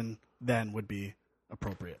question then would be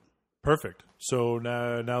appropriate. Perfect. So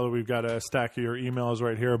now that we've got a stack of your emails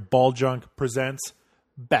right here, Ball Junk presents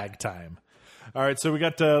Bag Time. All right, so we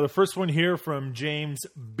got the first one here from James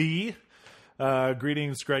B.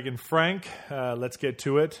 Greetings, Greg and Frank. Let's get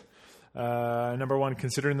to it. Number one,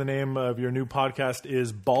 considering the name of your new podcast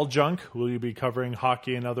is Ball Junk, will you be covering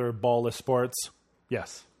hockey and other ballless sports?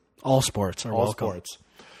 Yes. All sports are All welcome. sports.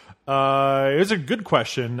 Here's a good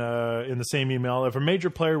question in the same email. If a major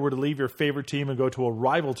player were to leave your favorite team and go to a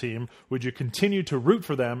rival team, would you continue to root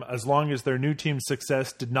for them as long as their new team's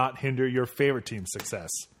success did not hinder your favorite team's success?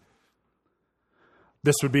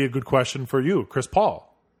 This would be a good question for you, Chris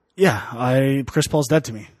Paul. Yeah, Chris Paul's dead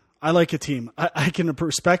to me. I like a team. I can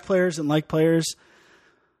respect players and like players.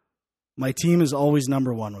 My team is always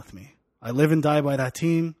number one with me. I live and die by that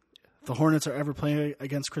team. If the Hornets are ever playing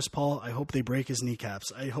against Chris Paul, I hope they break his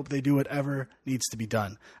kneecaps. I hope they do whatever needs to be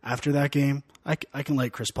done. After that game, I can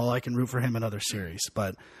like Chris Paul. I can root for him in other series.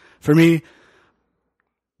 But for me,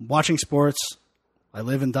 watching sports, I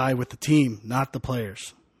live and die with the team, not the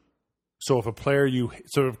players. So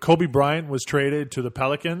if Kobe Bryant was traded to the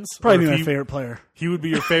Pelicans, Probably be my favorite player. He would be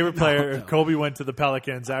your favorite player if Kobe went to the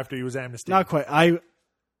Pelicans after he was amnestied. Not quite.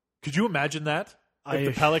 Could you imagine that?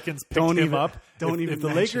 If the Pelicans picked him up? If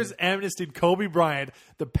the Lakers amnestied Kobe Bryant,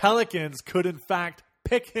 the Pelicans could in fact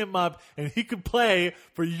pick him up and he could play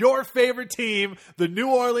for your favorite team, the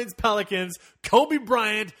New Orleans Pelicans. Kobe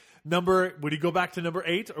Bryant, would he go back to number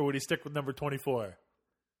 8 or would he stick with number 24?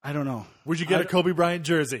 I don't know. Would you get a Kobe Bryant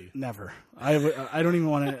jersey? Never. I don't even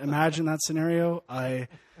want to imagine that scenario.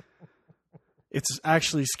 It's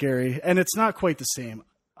actually scary, and it's not quite the same.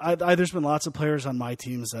 There's been lots of players on my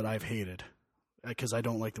teams that I've hated because I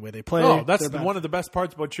don't like the way they play. Oh, that's one of the best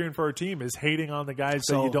parts about cheering for a team is hating on the guys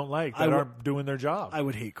that you don't like that aren't doing their job. I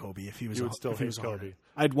would hate Kobe if he was. You would still hate Kobe.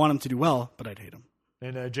 I'd want him to do well, but I'd hate him.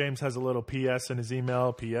 And James has a little P.S. in his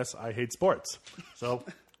email. P.S. I hate sports. So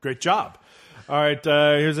great job. All right,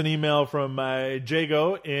 here's an email from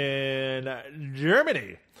Jago in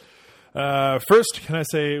Germany. First, can I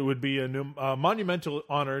say it would be a monumental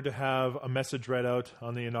honor to have a message read out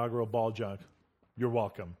on the inaugural Ball Junk. You're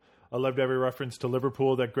welcome. I loved every reference to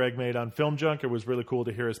Liverpool that Greg made on Film Junk. It was really cool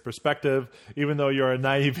to hear his perspective. Even though you're a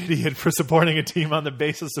naive idiot for supporting a team on the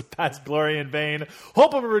basis of past glory in vain,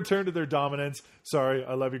 hope of a return to their dominance. Sorry,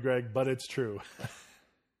 I love you, Greg, but it's true.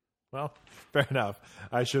 Well, fair enough.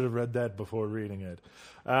 I should have read that before reading it.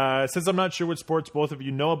 Since I'm not sure what sports both of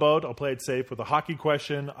you know about, I'll play it safe with a hockey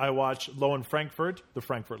question. I watch Lowen Frankfurt, the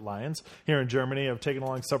Frankfurt Lions, here in Germany. I've taken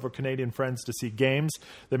along several Canadian friends to see games.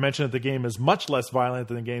 They mention that the game is much less violent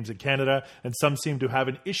than the games in Canada, and some seem to have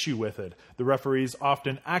an issue with it. The referees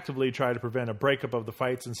often actively try to prevent a breakup of the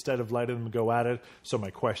fights instead of letting them go at it. So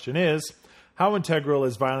my question is, how integral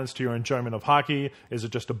is violence to your enjoyment of hockey? Is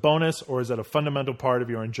it just a bonus, or is it a fundamental part of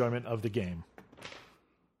your enjoyment of the game?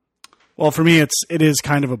 Well, for me, it is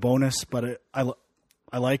kind of a bonus, but I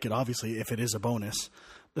like it, obviously, if it is a bonus.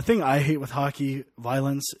 The thing I hate with hockey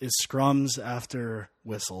violence is scrums after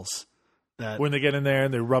whistles. When they get in there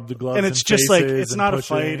and they rub the gloves and it's just like, it's not a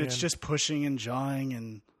fight, and it's just pushing and jawing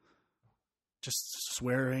and just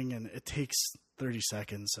swearing, and it takes 30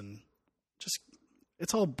 seconds, and just...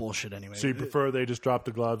 It's all bullshit anyway. So you prefer they just drop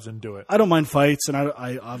the gloves and do it? I don't mind fights, and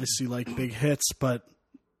I obviously like big hits, but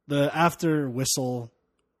the after whistle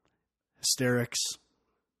hysterics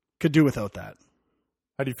could do without that.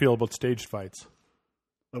 How do you feel about staged fights?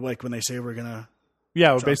 Like when they say we're gonna...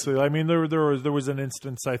 Yeah, well, basically, I mean, there was an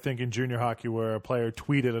instance, I think, in junior hockey where a player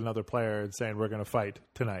tweeted another player and saying, we're going to fight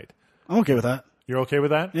tonight. I'm okay with that. You're okay with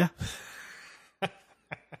that? Yeah.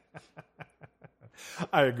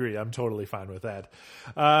 I agree. I'm totally fine with that.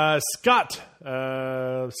 Scott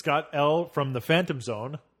L. from the Phantom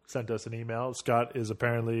Zone sent us an email. Scott is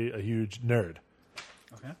apparently a huge nerd.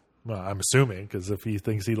 Okay. Well, I'm assuming, because if he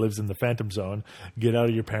thinks he lives in the Phantom Zone, get out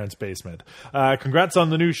of your parents' basement. Congrats on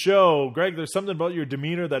the new show. Greg, there's something about your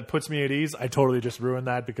demeanor that puts me at ease. I totally just ruined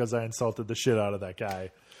that because I insulted the shit out of that guy.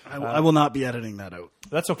 I will not be editing that out.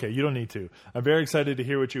 That's okay. You don't need to. I'm very excited to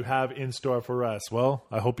hear what you have in store for us. Well,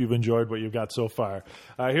 I hope you've enjoyed what you've got so far.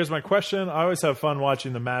 Here's my question. I always have fun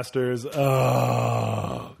watching the Masters.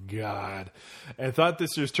 Oh, God. And thought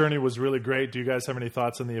this year's tourney was really great. Do you guys have any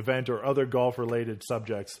thoughts on the event or other golf-related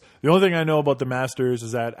subjects? The only thing I know about the Masters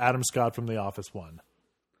is that Adam Scott from The Office won.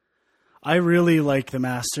 I really like the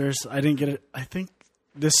Masters. I didn't get it. I think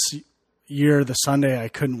this year, the Sunday, I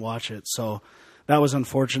couldn't watch it, so... That was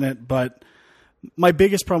unfortunate, but my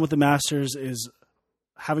biggest problem with the Masters is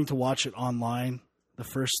having to watch it online the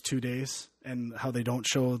first 2 days and how they don't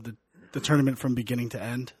show the tournament from beginning to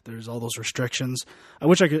end. There's all those restrictions. I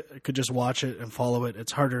wish I could just watch it and follow it.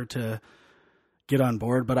 It's harder to get on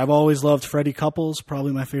board, but I've always loved Freddie Couples,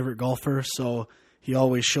 probably my favorite golfer. So he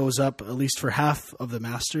always shows up at least for half of the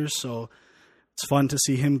Masters. So it's fun to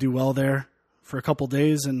see him do well there for a couple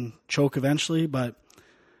days and choke eventually. But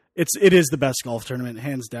it is the best golf tournament,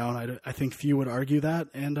 hands down. I think few would argue that,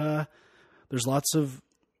 and there's lots of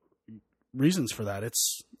reasons for that.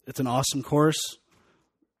 It's an awesome course,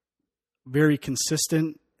 very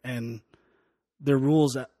consistent, and their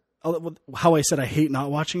rules. How I said I hate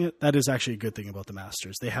not watching it, that is actually a good thing about the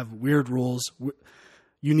Masters. They have weird rules,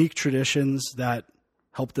 unique traditions that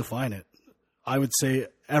help define it. I would say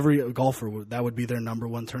every golfer, that would be their number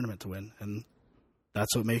one tournament to win, and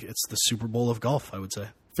that's what makes it's the Super Bowl of golf, I would say.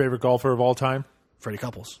 Favorite golfer of all time? Freddie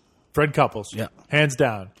Couples. Fred Couples. Yeah. Hands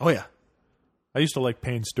down. Oh, yeah. I used to like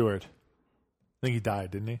Payne Stewart. I think he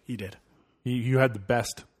died, didn't he? He did. You had the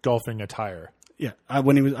best golfing attire. Yeah. I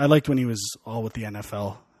liked when he was all with the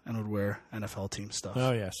NFL and would wear NFL team stuff.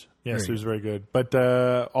 Oh, yes. Yes, he was very good. But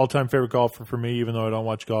all-time favorite golfer for me, even though I don't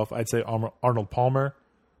watch golf, I'd say Arnold Palmer.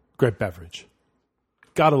 Great beverage.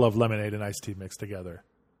 Gotta love lemonade and iced tea mixed together.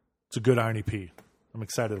 It's a good Arnie P. I'm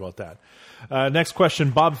excited about that. Next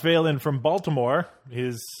question, Bob Phelan from Baltimore.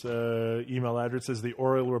 His email address is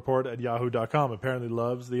theoriolereport@yahoo.com. Apparently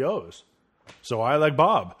loves the O's. So I like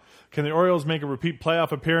Bob. Can the Orioles make a repeat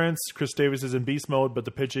playoff appearance? Chris Davis is in beast mode, but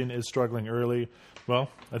the pitching is struggling early. Well,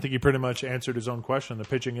 I think he pretty much answered his own question. The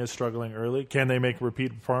pitching is struggling early. Can they make a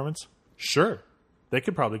repeat performance? Sure. They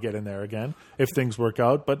could probably get in there again if things work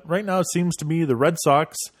out. But right now it seems to me the Red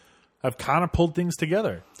Sox have kind of pulled things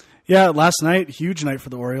together. Yeah, last night, huge night for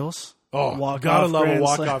the Orioles. Oh, gotta love a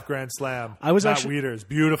walk-off grand slam. I was Matt actually Wieters,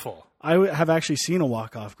 beautiful. I have actually seen a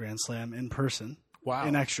walk-off grand slam in person. Wow.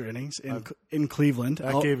 In extra innings in Cleveland.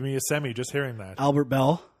 That gave me a semi just hearing that. Albert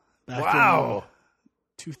Bell. Wow.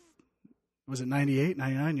 Was it 98,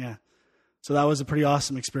 99? Yeah. So that was a pretty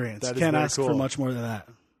awesome experience. Can't ask for much more than that.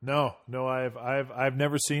 No, I've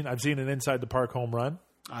never seen. I've seen an inside the park home run.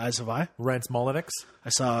 As have I. Rance Mulliniks. I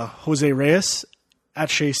saw Jose Reyes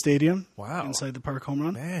at Shea Stadium. Wow. Inside the park home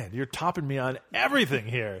run. Man, you're topping me on everything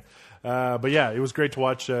here. But yeah, it was great to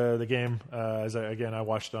watch the game. I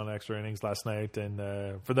watched it on extra innings last night,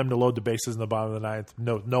 and for them to load the bases in the bottom of the ninth,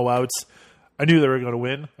 no outs. I knew they were going to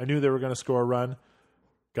win. I knew they were going to score a run.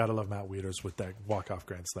 Gotta love Matt Wieters with that walk-off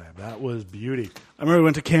grand slam. That was beauty. I remember we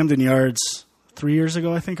went to Camden Yards 3 years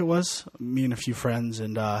ago, I think it was, me and a few friends,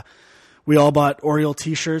 and we all bought Oriole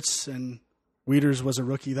T-shirts, and Wieters was a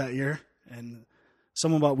rookie that year, and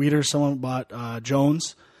someone bought Wieters, someone bought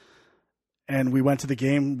Jones, and we went to the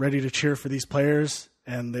game ready to cheer for these players,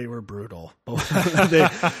 and they were brutal.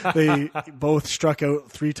 They both struck out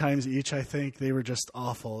 3 times each, I think. They were just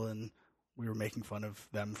awful, and we were making fun of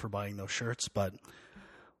them for buying those shirts, but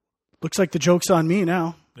looks like the joke's on me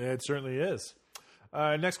now. Yeah, it certainly is.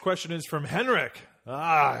 Next question is from Henrik.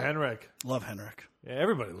 Henrik. Love Henrik. Yeah,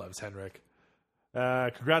 everybody loves Henrik.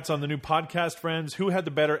 Congrats on the new podcast, friends. Who had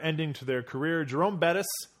the better ending to their career, Jerome Bettis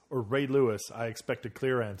or Ray Lewis? I expect a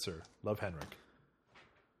clear answer. Love Henrik.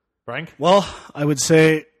 Frank? Well, I would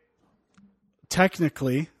say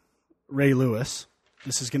technically Ray Lewis.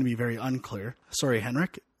 This is going to be very unclear. Sorry,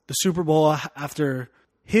 Henrik. The Super Bowl, after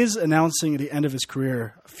his announcing at the end of his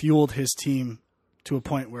career, fueled his team to a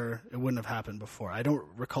point where it wouldn't have happened before. I don't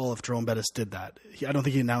recall if Jerome Bettis did that. I don't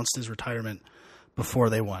think he announced his retirement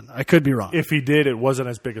before they won. I could be wrong. If he did, it wasn't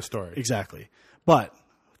as big a story. Exactly. But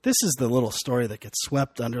this is the little story that gets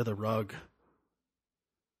swept under the rug.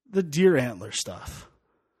 The deer antler stuff.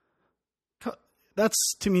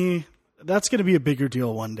 That's, to me, that's going to be a bigger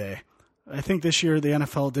deal one day. I think this year the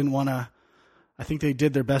NFL didn't want to. I think they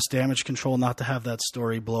did their best damage control not to have that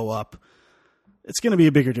story blow up. It's going to be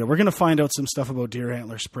a bigger deal. We're going to find out some stuff about deer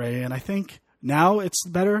antler spray, and I think now it's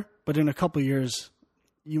better, but in a couple of years,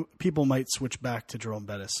 people might switch back to Jerome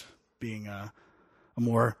Bettis being a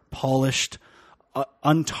more polished,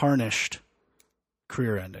 untarnished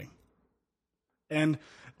career ending. And,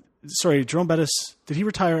 sorry, Jerome Bettis, did he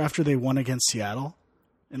retire after they won against Seattle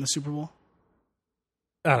in the Super Bowl?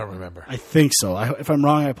 I don't remember. I think so. If I'm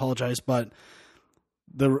wrong, I apologize, but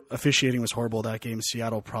the officiating was horrible that game.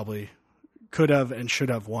 Seattle probably could have and should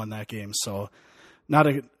have won that game. So not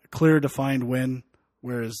a clear, defined win,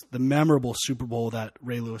 whereas the memorable Super Bowl that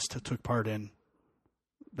Ray Lewis took part in,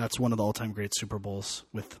 that's one of the all-time great Super Bowls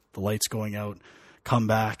with the lights going out,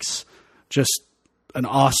 comebacks, just an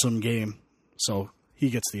awesome game. So he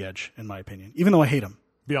gets the edge, in my opinion, even though I hate him.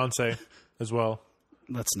 Beyonce as well.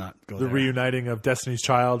 Let's not go there. The reuniting of Destiny's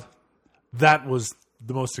Child. That was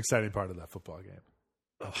the most exciting part of that football game.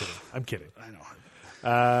 I'm kidding. I know.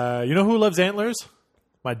 You know who loves antlers?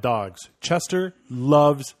 My dogs. Chester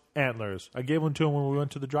loves antlers. I gave one to him when we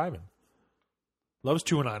went to the drive-in. Loves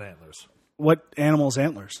chewing on antlers. What animal's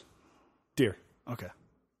antlers? Deer. Okay.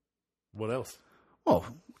 What else? Oh,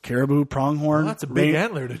 caribou, pronghorn. Well, that's a big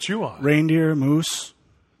antler to chew on. Reindeer, moose.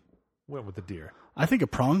 Went with the deer. I think a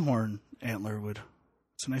pronghorn antler would.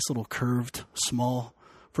 It's a nice little curved, small.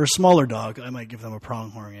 For a smaller dog, I might give them a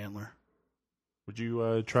pronghorn antler. Would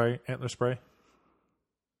you try antler spray?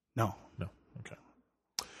 No. No. Okay.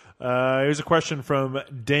 Here's a question from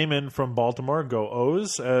Damon from Baltimore. Go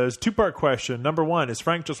O's. It's a two-part question. Number one, is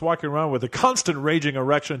Frank just walking around with a constant raging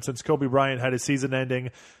erection since Kobe Bryant had his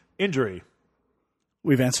season-ending injury?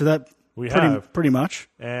 We've answered that. We have. Pretty much.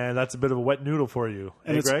 And that's a bit of a wet noodle for you.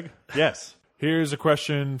 And Hey, Greg? Yes. Here's a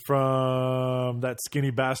question from that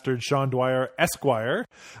skinny bastard, Sean Dwyer, Esquire.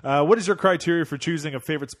 What is your criteria for choosing a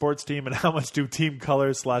favorite sports team, and how much do team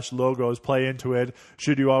colors / logos play into it?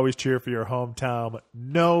 Should you always cheer for your hometown?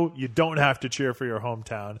 No, you don't have to cheer for your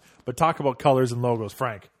hometown. But talk about colors and logos,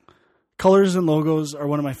 Frank. Colors and logos are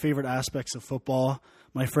one of my favorite aspects of football.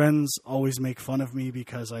 My friends always make fun of me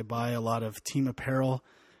because I buy a lot of team apparel.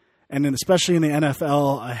 And especially in the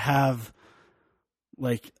NFL, I have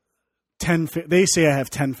like 10. They say I have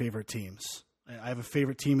 10 favorite teams. I have a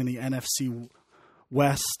favorite team in the NFC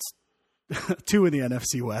West, 2 in the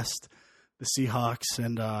NFC West, the Seahawks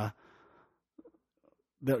and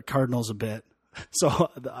the Cardinals a bit.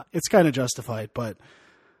 So it's kind of justified, but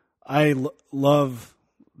I love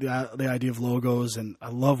the idea of logos, and I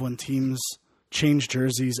love when teams change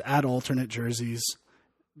jerseys, add alternate jerseys.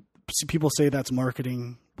 People say that's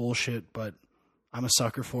marketing bullshit, but I'm a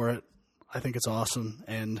sucker for it. I think it's awesome.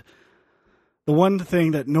 And the one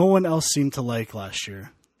thing that no one else seemed to like last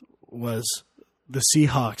year was the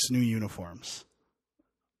Seahawks' new uniforms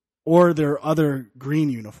or their other green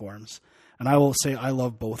uniforms. And I will say I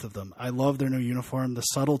love both of them. I love their new uniform, the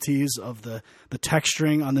subtleties of the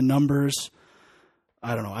texturing on the numbers.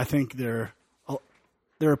 I don't know. I think they're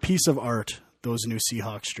a piece of art, those new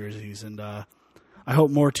Seahawks jerseys. And I hope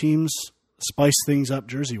more teams spice things up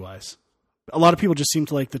jersey-wise. A lot of people just seem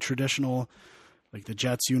to like the traditional, like the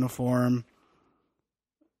Jets uniform,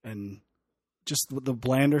 and just the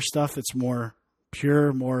blander stuff. It's more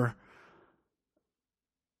pure, more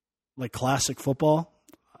like classic football.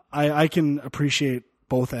 I can appreciate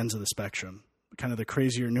both ends of the spectrum, kind of the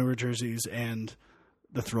crazier, newer jerseys and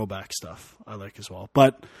the throwback stuff I like as well.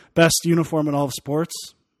 But best uniform in all of sports,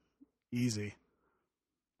 easy.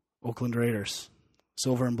 Oakland Raiders,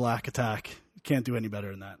 silver and black attack. Can't do any better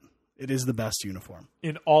than that. It is the best uniform.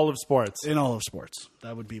 In all of sports. In all of sports.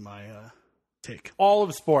 That would be my take. All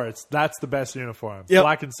of sports, that's the best uniform. Yep.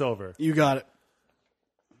 Black and silver. You got it.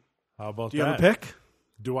 How about that? Do you have a pick?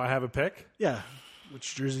 Do I have a pick? Yeah.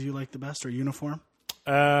 Which jersey you like the best or uniform?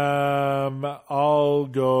 I'll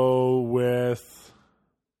go with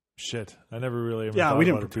shit. I never really even thought we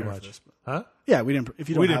didn't about it too prepare much. for this. Huh? Yeah, we didn't. If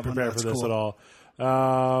you don't We have didn't one, prepare for that's this cool. at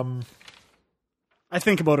all. I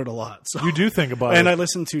think about it a lot. So. You do think about And it. I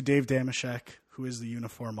listen to Dave Damashek, who is the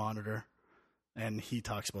uniform monitor, and he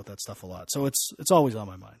talks about that stuff a lot. So it's always on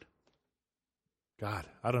my mind. God,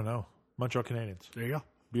 I don't know. Montreal Canadiens. There you go.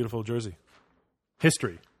 Beautiful jersey.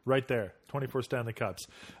 History. Right there. 24 Stanley Cups.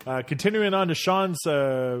 Continuing on to Sean's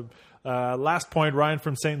last point, Ryan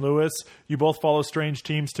from St. Louis. You both follow strange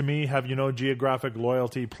teams to me. Have you no geographic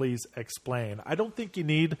loyalty? Please explain. I don't think you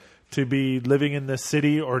need to be living in the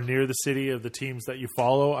city or near the city of the teams that you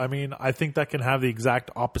follow. I mean, I think that can have the exact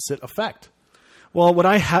opposite effect. Well, what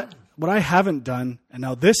I haven't done, and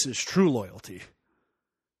now this is true loyalty.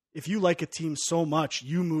 If you like a team so much,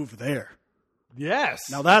 you move there. Yes.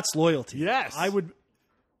 Now that's loyalty. Yes. I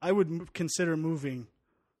would consider moving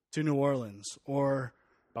to New Orleans or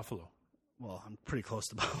Buffalo. Well, I'm pretty close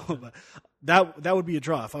to Buffalo, but that would be a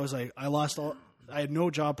draw. If I was like, I had no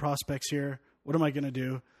job prospects here. What am I going to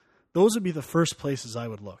do? Those would be the first places I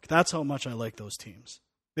would look. That's how much I like those teams.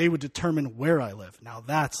 They would determine where I live. Now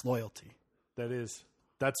that's loyalty.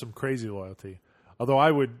 That's some crazy loyalty. Although I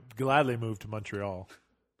would gladly move to Montreal.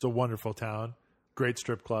 It's a wonderful town. Great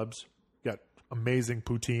strip clubs. Got amazing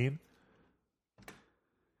poutine.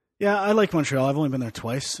 Yeah, I like Montreal. I've only been there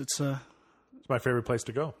twice. It's my favorite place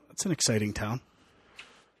to go. It's an exciting town.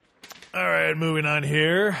 All right, moving on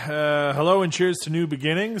here. Hello and cheers to new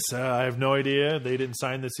beginnings. I have no idea. They didn't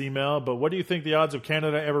sign this email, but what do you think the odds of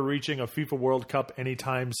Canada ever reaching a FIFA World Cup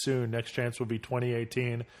anytime soon? Next chance will be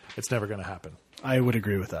 2018. It's never going to happen. I would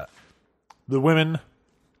agree with that. The women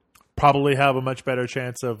probably have a much better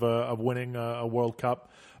chance of winning a World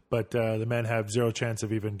Cup, but the men have zero chance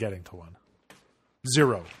of even getting to one.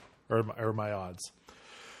 Zero are my odds.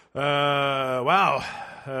 Wow.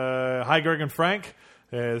 Hi, Greg and Frank.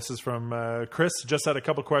 This is from Chris. Just had a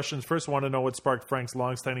couple questions. First, want to know what sparked Frank's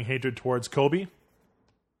longstanding hatred towards Kobe?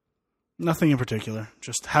 Nothing in particular.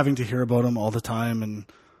 Just having to hear about him all the time, and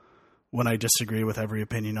when I disagree with every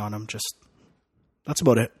opinion on him, that's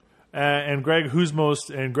about it. And Greg, who's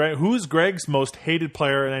Greg's most hated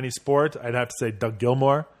player in any sport? I'd have to say Doug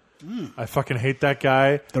Gilmour. I fucking hate that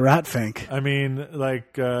guy. The Rat Fink. I mean,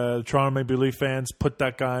 like Toronto Maple Leaf fans put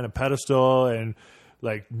that guy on a pedestal and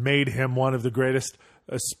like made him one of the greatest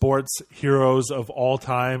sports heroes of all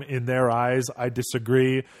time in their eyes. I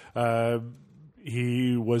disagree.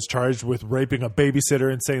 He was charged with raping a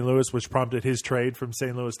babysitter in St. Louis, which prompted his trade from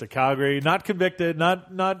St. Louis to Calgary. Not convicted,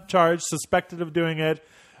 not charged, suspected of doing it.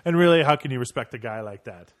 And really, how can you respect a guy like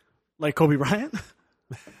that? Like Kobe Bryant?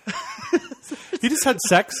 He just had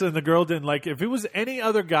sex and the girl didn't like it. If it was any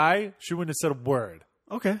other guy, she wouldn't have said a word.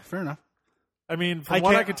 Okay, fair enough. I mean, from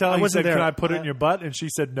what I could tell, he said, there. "Can I put it in your butt?" And she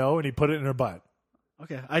said no, and he put it in her butt.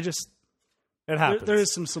 Okay, It happens. There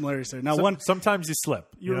is some similarities there. Now, sometimes you slip.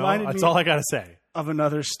 You know? reminded That's me all I got to say. Of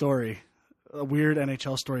another story, a weird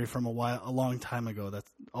NHL story from a long time ago that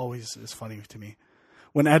always is funny to me.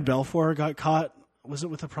 When Ed Belfour got caught, was it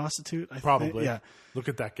with a prostitute? Probably. Yeah. Look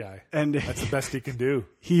at that guy. And that's the best he can do.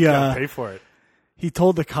 He gotta pay for it. He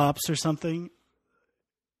told the cops or something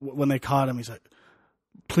when they caught him. He's like,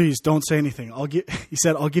 "Please don't say anything. He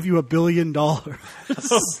said, I'll give you $1 billion."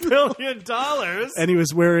 $1 billion? And he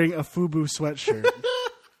was wearing a FUBU sweatshirt.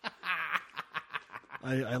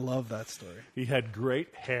 I love that story. He had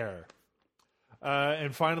great hair.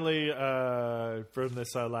 And finally, from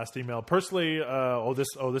this last email, personally,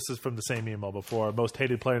 this is from the same email before. Most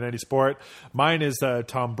hated player in any sport. Mine is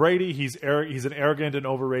Tom Brady. He's an arrogant and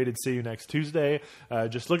overrated. See you next Tuesday.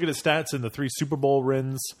 Just look at his stats in the 3 Super Bowl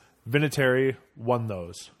wins. Vinatieri won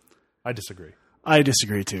those. I disagree. I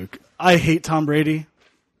disagree too. I hate Tom Brady,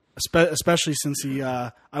 especially since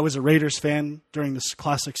I was a Raiders fan during this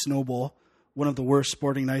classic Snow Bowl, one of the worst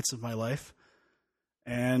sporting nights of my life,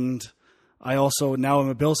 and I also, now I'm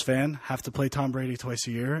a Bills fan, have to play Tom Brady twice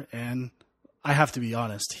a year, and I have to be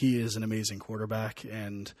honest, he is an amazing quarterback,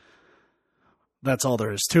 and that's all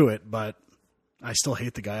there is to it, but I still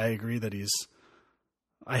hate the guy. I agree that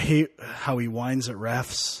I hate how he whines at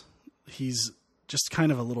refs. He's just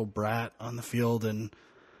kind of a little brat on the field and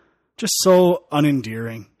just so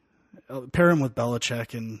unendearing. Pair him with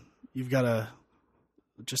Belichick, and you've got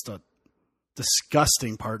just a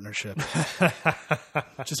disgusting partnership.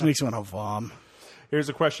 Just makes me want to vom. Here's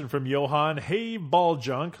a question from Johan. Hey, Ball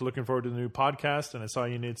Junk. Looking forward to the new podcast, and I saw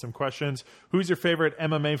you need some questions. Who's your favorite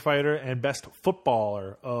MMA fighter and best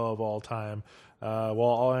footballer of all time? Well,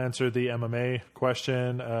 I'll answer the MMA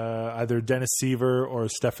question. Either Dennis Seaver or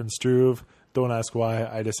Stefan Struve. Don't ask why.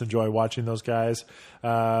 I just enjoy watching those guys.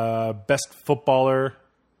 Best footballer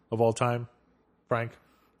of all time? Frank?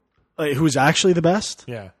 Who's actually the best?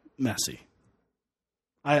 Yeah. Messi.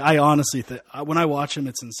 I honestly think when I watch him,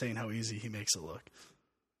 it's insane how easy he makes it look.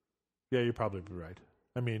 Yeah, you're probably right.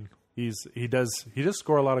 I mean, he does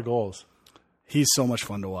score a lot of goals. He's so much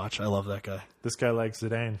fun to watch. I love that guy. This guy likes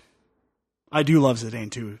Zidane. I do love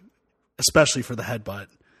Zidane too, especially for the headbutt.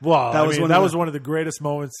 Well, that was one of the greatest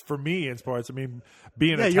moments for me in sports. I mean,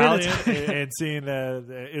 being Italian and seeing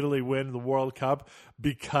Italy win the World Cup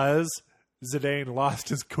because Zidane lost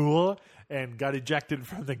his cool and got ejected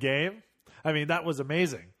from the game. I mean, that was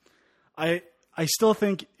amazing. I still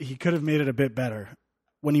think he could have made it a bit better.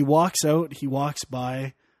 When he walks out, he walks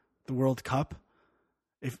by the World Cup.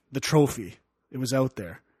 If the trophy, it was out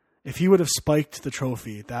there. If he would have spiked the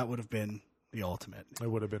trophy, that would have been the ultimate. It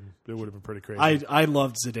would have been pretty crazy. I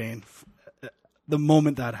loved Zidane. The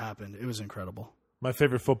moment that happened, it was incredible. My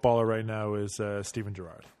favorite footballer right now is Steven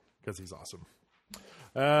Gerrard because he's awesome.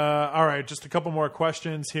 All right, just a couple more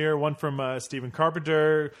questions here. One from Stephen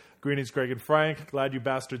Carpenter. Greetings, Greg and Frank. Glad you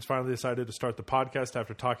bastards finally decided to start the podcast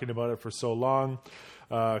after talking about it for so long.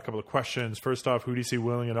 A couple of questions. First off, who do you see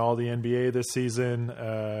winning in all the NBA this season?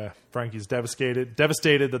 Frankie's devastated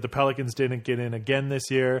that the Pelicans didn't get in again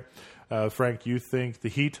this year. Frank, you think the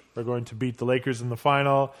Heat are going to beat the Lakers in the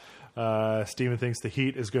final. Steven thinks the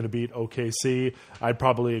Heat is going to beat OKC. I'd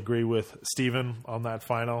probably agree with Steven on that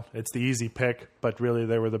final. It's the easy pick, but really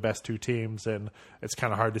they were the best two teams, and it's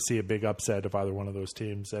kind of hard to see a big upset of either one of those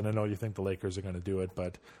teams. And I know you think the Lakers are going to do it,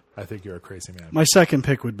 but I think you're a crazy man. My second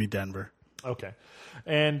pick would be Denver. Okay.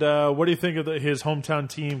 And what do you think of his hometown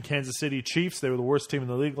team, Kansas City Chiefs? They were the worst team in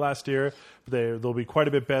the league last year. They'll be quite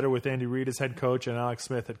a bit better with Andy Reid as head coach and Alex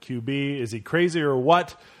Smith at QB. Is he crazy or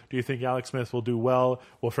what? Do you think Alex Smith will do well?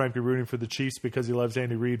 Will Frank be rooting for the Chiefs because he loves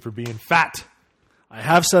Andy Reid for being fat? I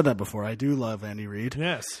have said that before. I do love Andy Reid.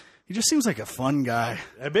 Yes. He just seems like a fun guy.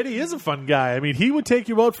 I bet he is a fun guy. I mean, he would take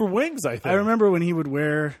you out for wings, I think. I remember when he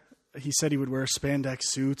said he would wear spandex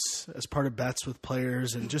suits as part of bets with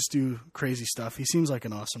players and just do crazy stuff. He seems like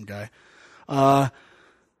an awesome guy.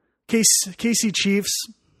 KC Chiefs,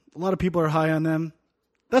 a lot of people are high on them.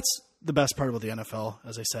 That's the best part about the NFL,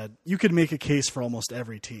 as I said. You could make a case for almost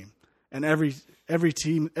every team. And every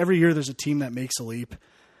team, every year there's a team that makes a leap.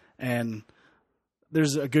 And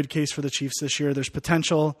there's a good case for the Chiefs this year. There's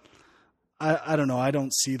potential. I don't know. I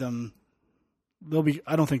don't see them.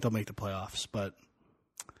 I don't think they'll make the playoffs, but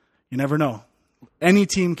you never know. Any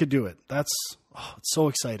team could do it. It's so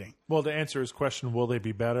exciting. Well, to answer his question, will they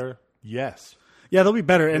be better? Yes. Yeah, they'll be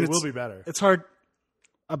better. And it will be better. It's hard.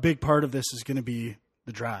 A big part of this is going to be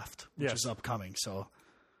the draft, which Yes. is upcoming. So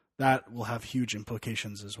that will have huge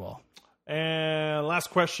implications as well. And last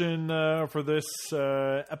question for this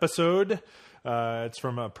episode. It's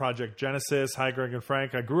from Project Genesis. Hi, Greg and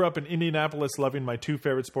Frank. I grew up in Indianapolis loving my two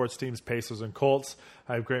favorite sports teams, Pacers and Colts.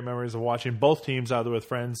 I have great memories of watching both teams, either with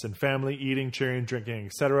friends and family, eating, cheering, drinking,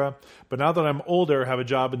 etc. But now that I'm older, have a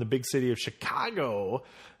job in the big city of Chicago,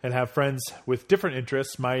 and have friends with different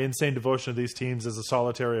interests, my insane devotion to these teams is a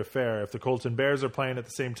solitary affair. If the Colts and Bears are playing at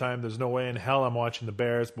the same time, there's no way in hell I'm watching the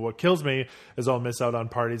Bears. But what kills me is I'll miss out on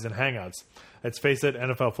parties and hangouts. Let's face it,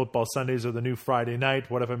 NFL football Sundays are the new Friday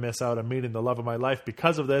night. What if I miss out on meeting the love of my life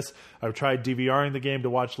because of this? I've tried DVRing the game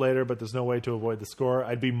to watch later, but there's no way to avoid the score.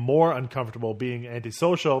 I'd be more uncomfortable being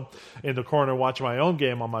antisocial in the corner watching my own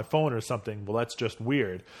game on my phone or something. Well, that's just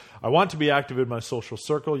weird. I want to be active in my social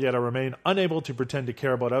circle, yet I remain unable to pretend to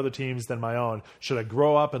care about other teams than my own. Should I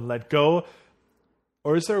grow up and let go?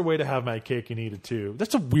 Or is there a way to have my cake and eat it too?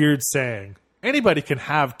 That's a weird saying. Anybody can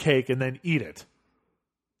have cake and then eat it.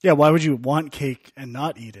 Yeah, why would you want cake and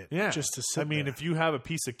not eat it? Yeah. Just to sit I mean, there? if you have a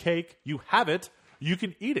piece of cake, you have it, you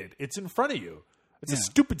can eat it. It's in front of you. It's a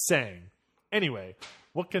stupid saying. Anyway,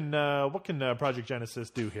 what can Project Genesis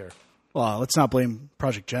do here? Well, let's not blame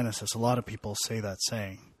Project Genesis. A lot of people say that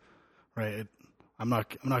saying, right? I'm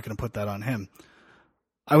not going to put that on him.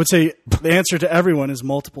 I would say the answer to everyone is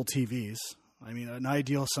multiple TVs. I mean, an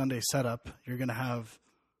ideal Sunday setup, you're going to have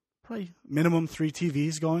probably minimum 3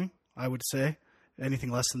 TVs going, I would say.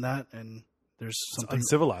 Anything less than that, and there's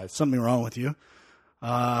something wrong with you.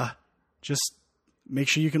 Just make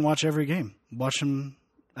sure you can watch every game. Watch them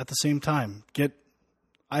at the same time. Get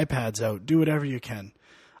iPads out. Do whatever you can.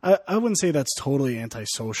 I wouldn't say that's totally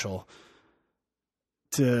antisocial.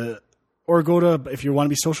 Or go to, if you want to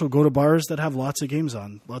be social, go to bars that have lots of games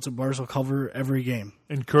on. Lots of bars will cover every game.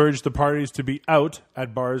 Encourage the parties to be out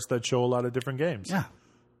at bars that show a lot of different games. Yeah.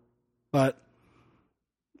 But,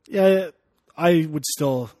 yeah, I would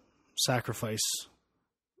still sacrifice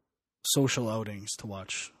social outings to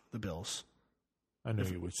watch the Bills. I knew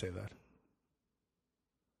you would say that.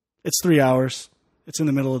 It's 3 hours. It's in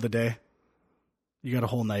the middle of the day. You got a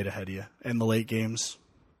whole night ahead of you. And the late games,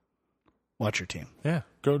 watch your team. Yeah,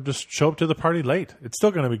 go just show up to the party late. It's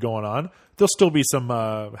still going to be going on. There'll still be some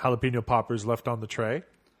jalapeno poppers left on the tray.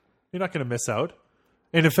 You're not going to miss out.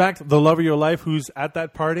 And in fact, the love of your life who's at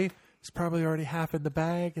that party, it's probably already half in the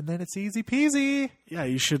bag, and then it's easy peasy. Yeah,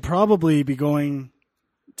 you should probably be going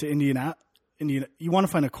to Indiana. You want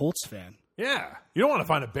to find a Colts fan. Yeah. You don't want to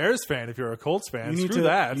find a Bears fan if you're a Colts fan. Screw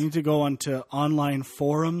that. that. You need to go onto online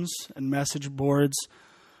forums and message boards,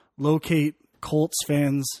 locate Colts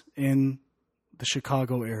fans in the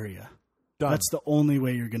Chicago area. Done. That's the only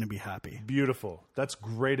way you're going to be happy. Beautiful. That's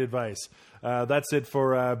great advice. That's it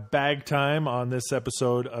for bag time on this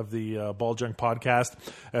episode of the Ball Junk Podcast.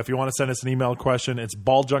 If you want to send us an email question, it's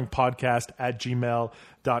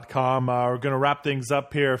balljunkpodcast@gmail.com. We're going to wrap things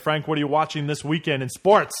up here. Frank, what are you watching this weekend in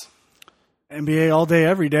sports? NBA all day,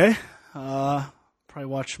 every day. Probably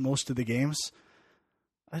watch most of the games.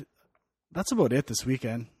 That's about it this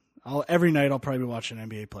weekend. Every night I'll probably be watching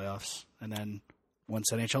NBA playoffs. And then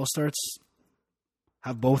once NHL starts,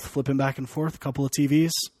 have both flipping back and forth, a couple of TVs.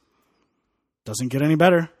 Doesn't get any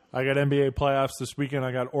better. I got NBA playoffs this weekend.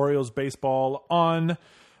 I got Orioles baseball on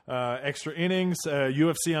extra innings.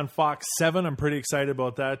 UFC on Fox 7. I'm pretty excited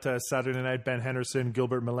about that. Saturday night, Ben Henderson,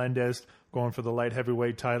 Gilbert Melendez going for the light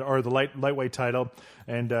heavyweight title, or the lightweight title,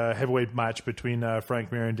 and heavyweight match between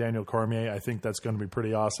Frank Mir and Daniel Cormier. I think that's going to be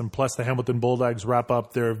pretty awesome. Plus, the Hamilton Bulldogs wrap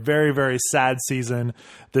up their very, very sad season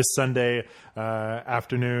this Sunday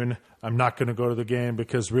afternoon. I'm not going to go to the game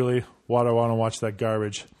because really, why do I want to watch that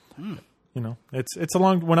garbage? You know, it's a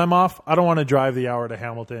long. When I'm off, I don't want to drive the hour to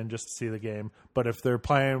Hamilton just to see the game. But if they're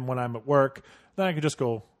playing when I'm at work, then I can just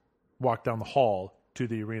go walk down the hall to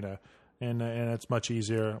the arena, and it's much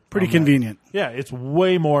easier. Pretty convenient. Yeah, it's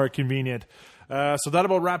way more convenient So that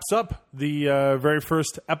about wraps up the very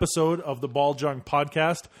first episode of the Ball Junk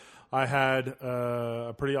podcast. I had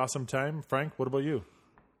a pretty awesome time. Frank, what about you?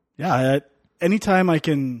 Yeah, anytime I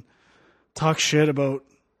can talk shit about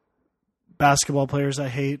basketball players I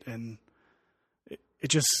hate, and it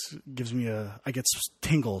just gives me I get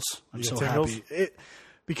tingles. I'm so happy.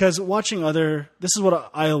 Because watching this is what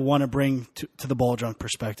I want to bring to the Ball Junk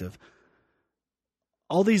perspective.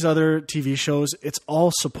 All these other TV shows, it's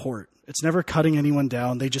all support. It's never cutting anyone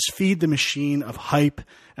down. They just feed the machine of hype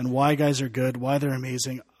and why guys are good, why they're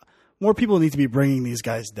amazing. More people need to be bringing these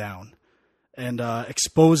guys down and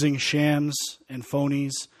exposing shams and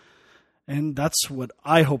phonies. And that's what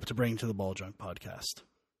I hope to bring to the Ball Junk podcast.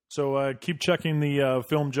 So keep checking the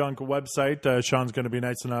Film Junk website. Sean's going to be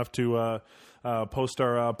nice enough to post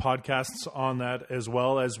our podcasts on that as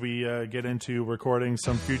well as we get into recording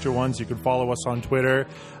some future ones. You can follow us on Twitter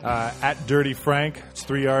at Dirty Frank. It's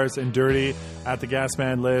 3 R's and Dirty at The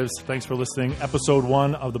Gasman Lives. Thanks for listening. Episode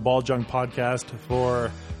 1 of the Ball Junk podcast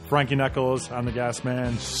for Frankie Knuckles. I'm The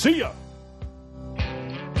Gasman. See ya!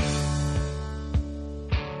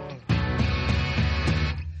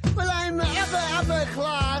 Well, I'm upper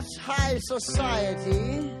class, high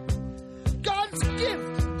society. God's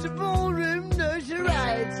gift to ballroom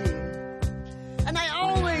notoriety. And I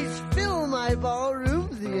always fill my ballroom.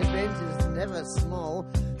 The event is never small.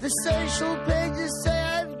 The social pages say